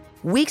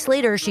 Weeks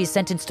later, she's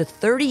sentenced to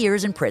 30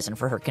 years in prison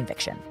for her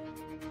conviction.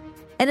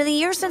 And in the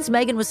years since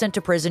Megan was sent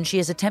to prison, she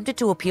has attempted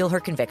to appeal her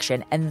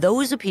conviction, and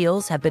those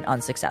appeals have been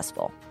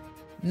unsuccessful.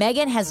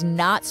 Megan has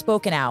not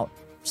spoken out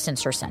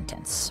since her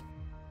sentence.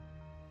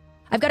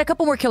 I've got a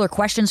couple more killer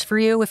questions for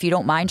you, if you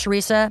don't mind,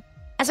 Teresa.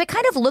 As I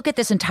kind of look at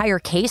this entire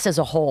case as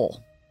a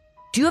whole,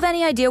 do you have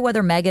any idea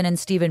whether Megan and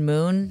Stephen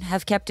Moon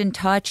have kept in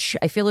touch?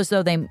 I feel as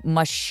though they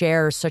must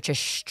share such a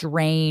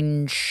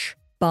strange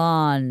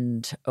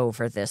bond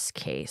over this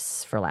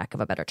case, for lack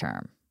of a better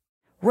term.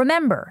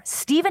 Remember,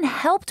 Stephen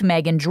helped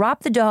Megan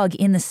drop the dog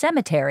in the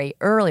cemetery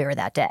earlier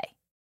that day.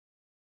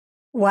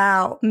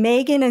 Wow,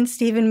 Megan and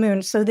Stephen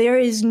Moon. So there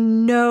is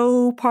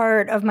no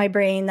part of my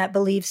brain that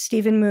believes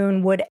Stephen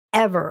Moon would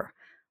ever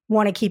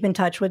want to keep in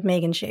touch with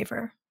Megan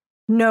Schaefer.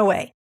 No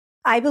way.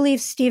 I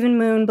believe Stephen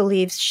Moon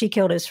believes she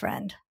killed his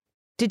friend.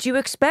 Did you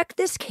expect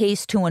this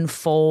case to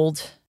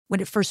unfold when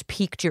it first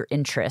piqued your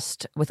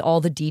interest with all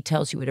the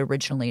details you had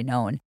originally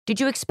known? Did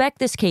you expect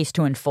this case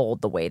to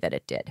unfold the way that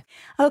it did?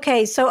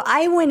 Okay, so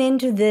I went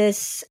into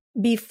this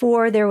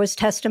before there was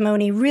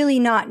testimony, really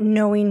not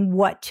knowing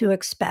what to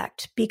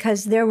expect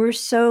because there were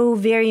so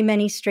very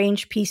many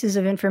strange pieces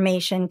of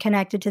information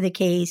connected to the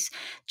case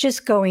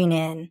just going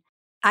in.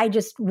 I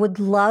just would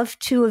love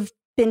to have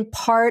been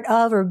part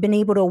of or been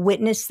able to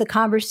witness the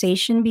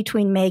conversation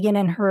between Megan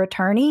and her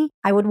attorney.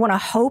 I would want to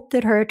hope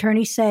that her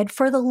attorney said,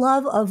 for the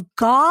love of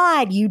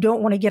God, you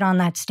don't want to get on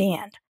that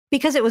stand,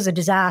 because it was a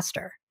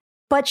disaster.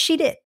 But she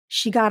did.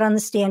 She got on the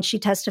stand. She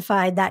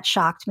testified. That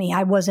shocked me.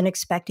 I wasn't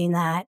expecting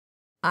that.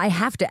 I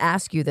have to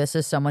ask you this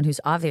as someone who's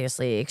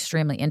obviously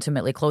extremely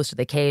intimately close to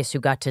the case, who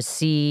got to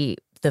see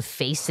the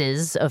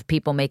faces of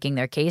people making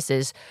their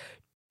cases.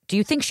 Do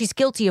you think she's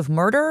guilty of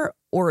murder,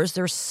 or is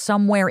there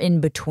somewhere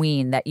in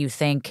between that you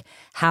think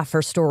half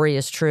her story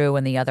is true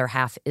and the other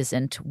half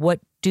isn't? What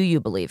do you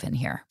believe in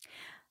here?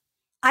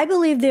 I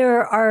believe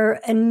there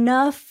are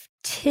enough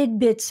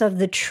tidbits of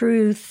the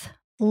truth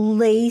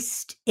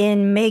laced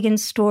in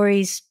Megan's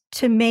stories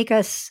to make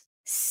us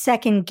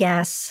second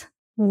guess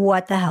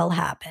what the hell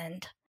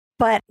happened.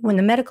 But when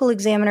the medical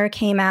examiner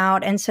came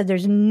out and said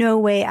there's no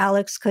way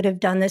Alex could have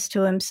done this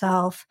to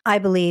himself, I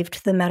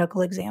believed the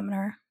medical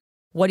examiner.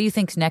 What do you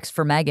think's next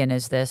for Megan?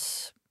 Is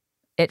this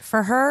it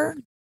for her?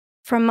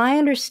 From my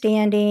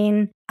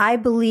understanding, I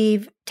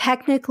believe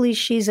technically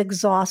she's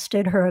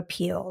exhausted her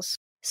appeals.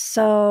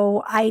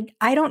 So I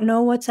don't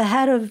know what's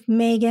ahead of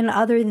Megan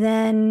other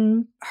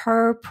than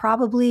her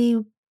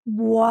probably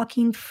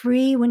walking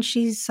free when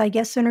she's, I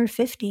guess, in her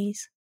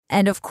 50s.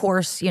 And of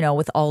course,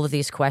 with all of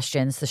these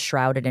questions, the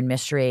shrouded in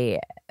mystery,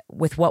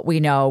 with what we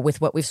know,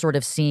 with what we've sort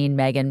of seen,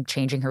 Megan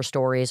changing her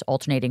stories,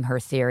 alternating her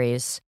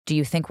theories, do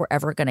you think we're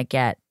ever going to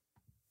get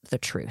the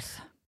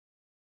truth?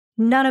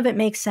 None of it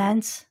makes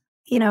sense.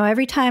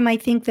 Every time I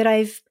think that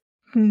I've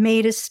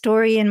made a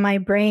story in my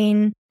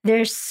brain,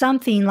 there's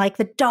something like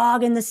the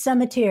dog in the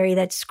cemetery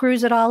that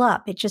screws it all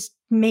up. It just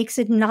makes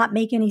it not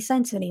make any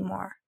sense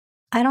anymore.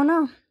 I don't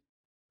know.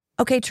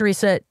 Okay,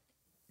 Teresa.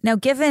 Now,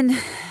 given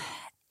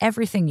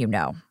everything you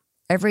know,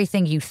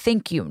 everything you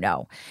think you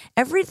know,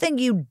 everything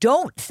you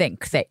don't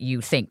think that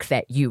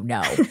you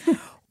know,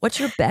 what's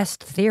your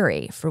best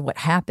theory for what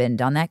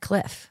happened on that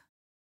cliff?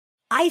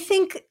 I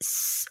think,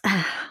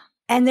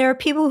 and there are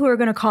people who are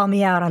going to call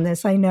me out on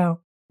this, I know,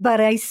 but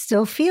I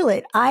still feel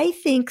it. I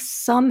think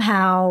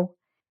somehow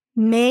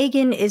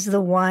Megan is the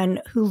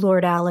one who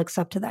lured Alex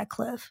up to that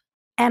cliff.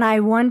 And I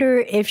wonder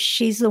if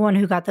she's the one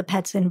who got the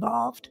pets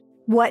involved.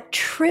 What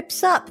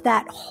trips up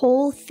that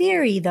whole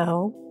theory,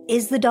 though,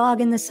 is the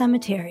dog in the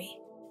cemetery.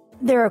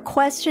 There are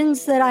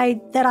questions that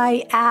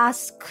I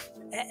ask.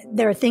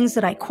 There are things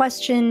that I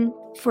question.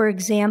 For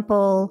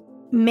example,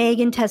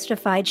 Megan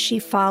testified she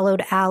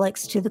followed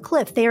Alex to the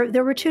cliff.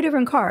 There were two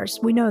different cars.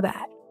 We know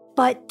that.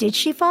 But did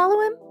she follow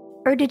him?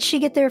 Or did she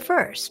get there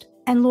first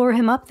and lure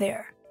him up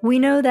there? We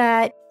know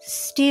that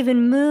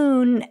Stephen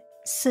Moon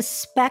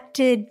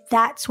suspected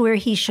that's where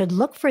he should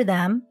look for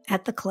them,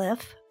 at the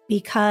cliff,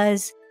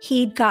 because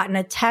he'd gotten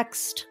a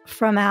text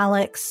from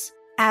Alex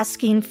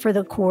asking for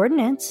the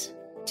coordinates.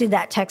 Did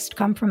that text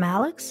come from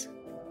Alex?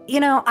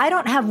 I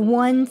don't have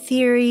one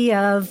theory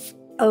of,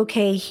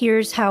 okay,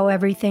 here's how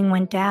everything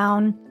went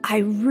down. I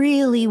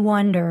really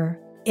wonder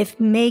if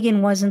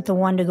Megan wasn't the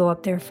one to go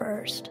up there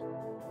first.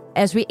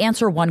 As we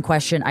answer one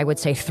question, I would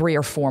say 3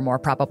 or 4 more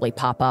probably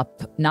pop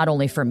up, not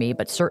only for me,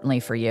 but certainly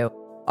for you.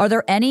 Are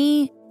there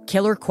any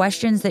killer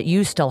questions that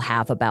you still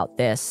have about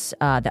this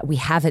that we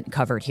haven't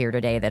covered here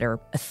today that are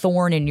a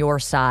thorn in your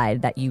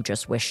side that you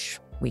just wish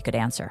we could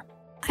answer?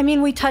 I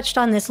mean, we touched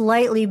on this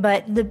lightly,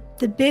 but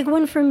the big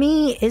one for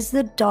me is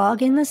the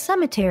dog in the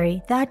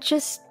cemetery. That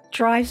just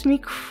drives me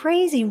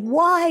crazy.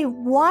 Why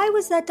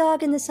was that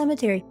dog in the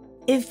cemetery?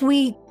 If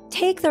we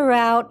take the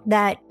route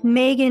that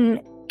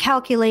Megan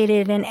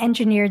calculated and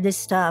engineered this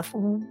stuff,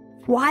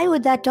 why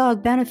would that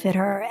dog benefit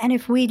her? And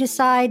if we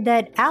decide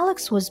that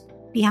Alex was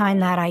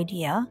behind that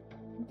idea,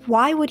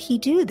 why would he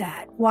do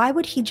that? Why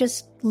would he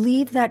just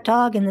leave that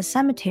dog in the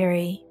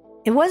cemetery?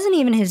 It wasn't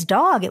even his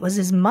dog. It was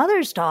his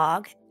mother's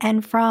dog.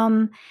 And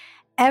from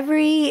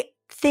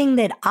everything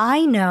that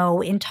I know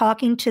in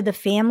talking to the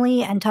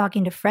family and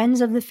talking to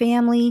friends of the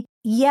family,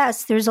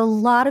 yes, there's a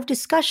lot of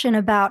discussion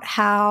about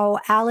how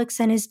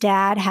Alex and his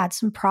dad had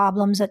some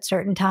problems at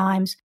certain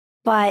times.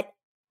 But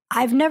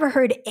I've never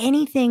heard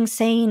anything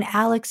saying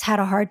Alex had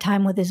a hard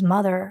time with his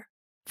mother.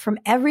 From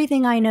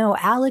everything I know,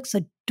 Alex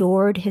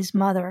adored his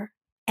mother.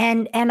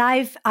 And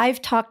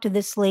I've talked to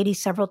this lady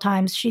several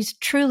times. She's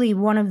truly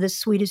one of the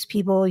sweetest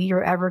people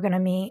you're ever going to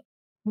meet.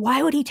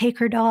 Why would he take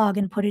her dog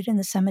and put it in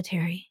the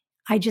cemetery?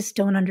 I just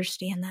don't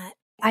understand that.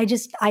 I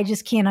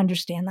just can't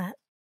understand that.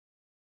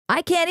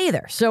 I can't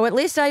either. So at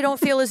least I don't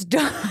feel as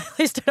dumb. At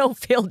least I don't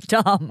feel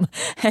dumb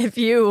if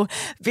you,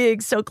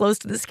 being so close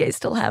to this case,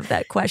 still have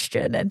that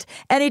question. And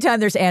anytime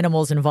there's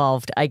animals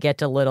involved, I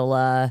get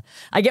I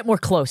get more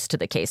close to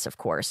the case, of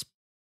course.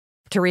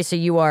 Teresa,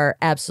 you are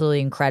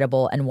absolutely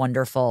incredible and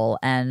wonderful.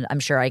 And I'm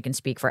sure I can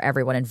speak for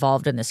everyone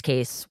involved in this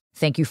case.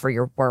 Thank you for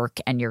your work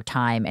and your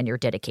time and your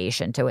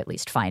dedication to at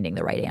least finding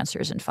the right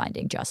answers and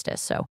finding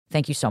justice. So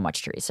thank you so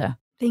much, Teresa.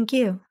 Thank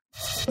you.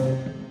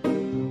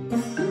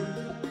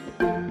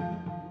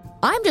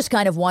 I'm just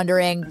kind of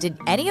wondering, did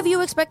any of you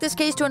expect this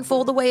case to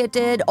unfold the way it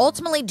did?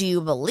 Ultimately, do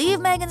you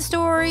believe Megan's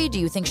story? Do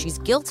you think she's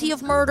guilty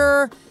of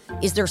murder?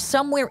 Is there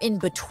somewhere in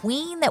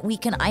between that we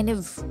can kind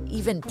of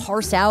even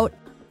parse out?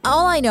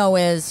 All I know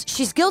is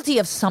she's guilty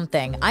of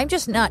something. I'm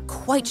just not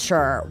quite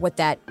sure what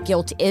that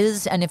guilt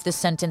is and if this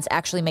sentence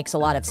actually makes a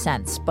lot of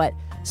sense. But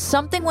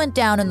something went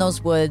down in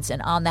those woods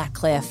and on that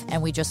cliff,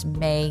 and we just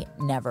may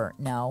never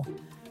know.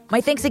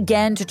 My thanks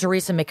again to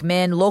Teresa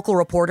McMinn, local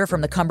reporter from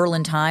the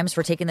Cumberland Times,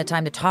 for taking the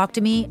time to talk to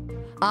me.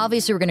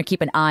 Obviously, we're going to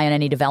keep an eye on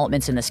any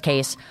developments in this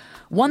case.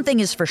 One thing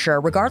is for sure,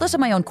 regardless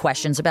of my own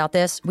questions about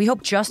this, we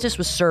hope justice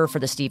was served for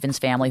the Stevens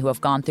family, who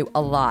have gone through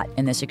a lot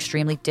in this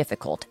extremely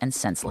difficult and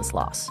senseless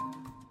loss.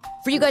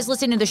 For you guys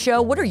listening to the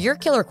show, what are your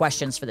killer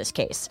questions for this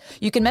case?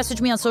 You can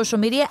message me on social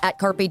media at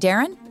Carpe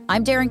Darren.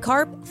 I'm Darren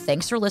Karp.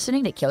 Thanks for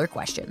listening to Killer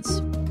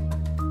Questions.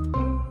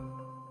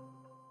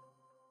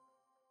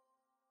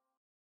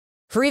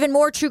 For even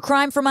more true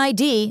crime from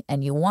ID,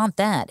 and you want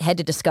that, head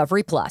to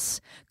Discovery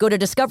Plus. Go to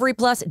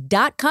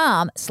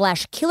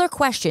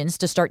discoveryplus.com/killerquestions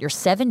to start your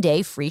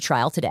 7-day free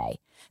trial today.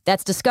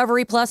 That's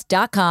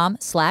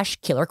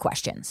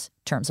discoveryplus.com/killerquestions.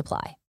 Terms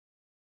apply.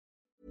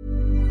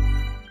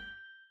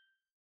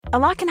 A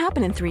lot can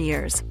happen in 3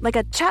 years, like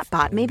a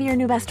chatbot may be your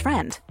new best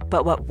friend.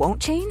 But what won't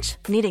change?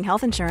 Needing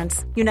health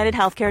insurance. United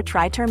Healthcare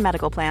Tri-Term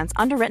Medical Plans,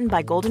 underwritten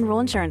by Golden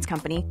Rule Insurance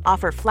Company,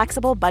 offer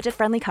flexible,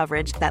 budget-friendly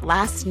coverage that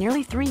lasts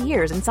nearly 3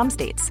 years in some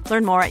states.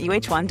 Learn more at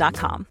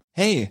uh1.com.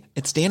 Hey,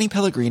 it's Danny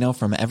Pellegrino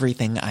from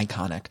Everything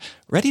Iconic.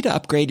 Ready to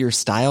upgrade your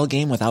style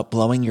game without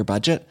blowing your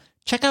budget?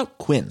 Check out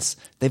Quince.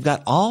 They've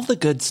got all the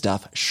good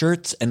stuff,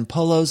 shirts and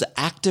polos,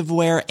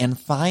 activewear, and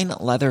fine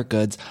leather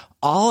goods,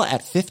 all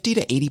at 50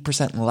 to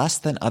 80% less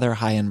than other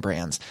high-end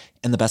brands.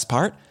 And the best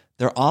part?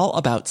 They're all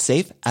about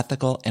safe,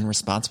 ethical, and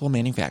responsible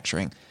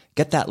manufacturing.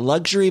 Get that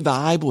luxury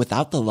vibe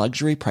without the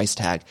luxury price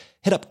tag.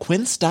 Hit up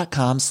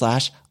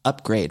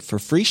quince.com/upgrade for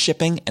free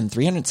shipping and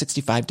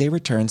 365-day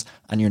returns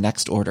on your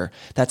next order.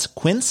 That's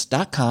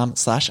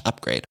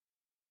quince.com/upgrade.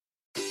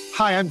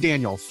 Hi, I'm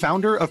Daniel,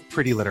 founder of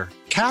Pretty Litter.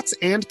 Cats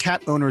and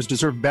cat owners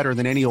deserve better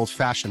than any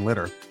old-fashioned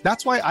litter.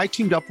 That's why I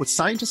teamed up with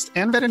scientists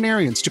and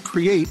veterinarians to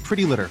create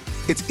Pretty Litter.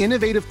 Its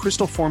innovative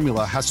crystal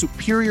formula has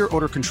superior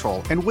odor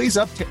control and weighs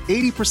up to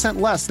 80%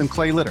 less than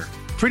clay litter.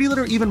 Pretty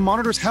Litter even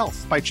monitors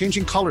health by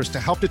changing colors to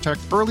help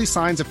detect early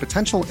signs of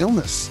potential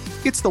illness.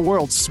 It's the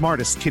world's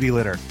smartest kitty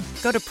litter.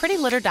 Go to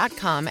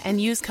prettylitter.com and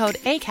use code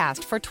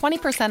ACAST for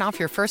 20% off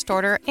your first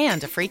order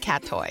and a free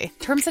cat toy.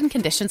 Terms and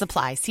conditions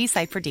apply. See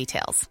site for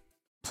details.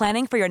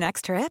 Planning for your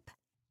next trip?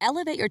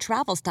 Elevate your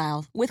travel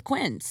style with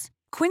Quince.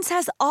 Quince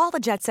has all the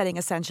jet-setting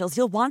essentials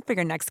you'll want for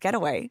your next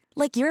getaway,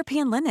 like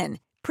European linen,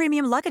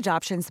 premium luggage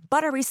options,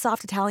 buttery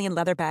soft Italian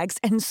leather bags,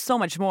 and so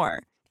much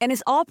more. And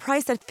is all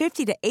priced at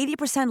 50 to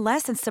 80%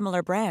 less than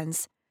similar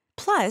brands.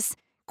 Plus,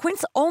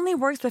 Quince only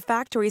works with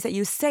factories that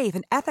use safe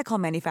and ethical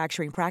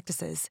manufacturing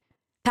practices.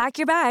 Pack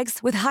your bags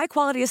with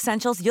high-quality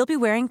essentials you'll be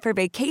wearing for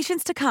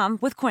vacations to come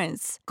with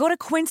Quince. Go to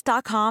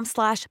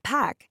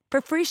quince.com/pack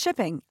for free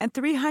shipping and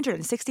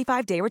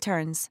 365-day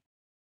returns.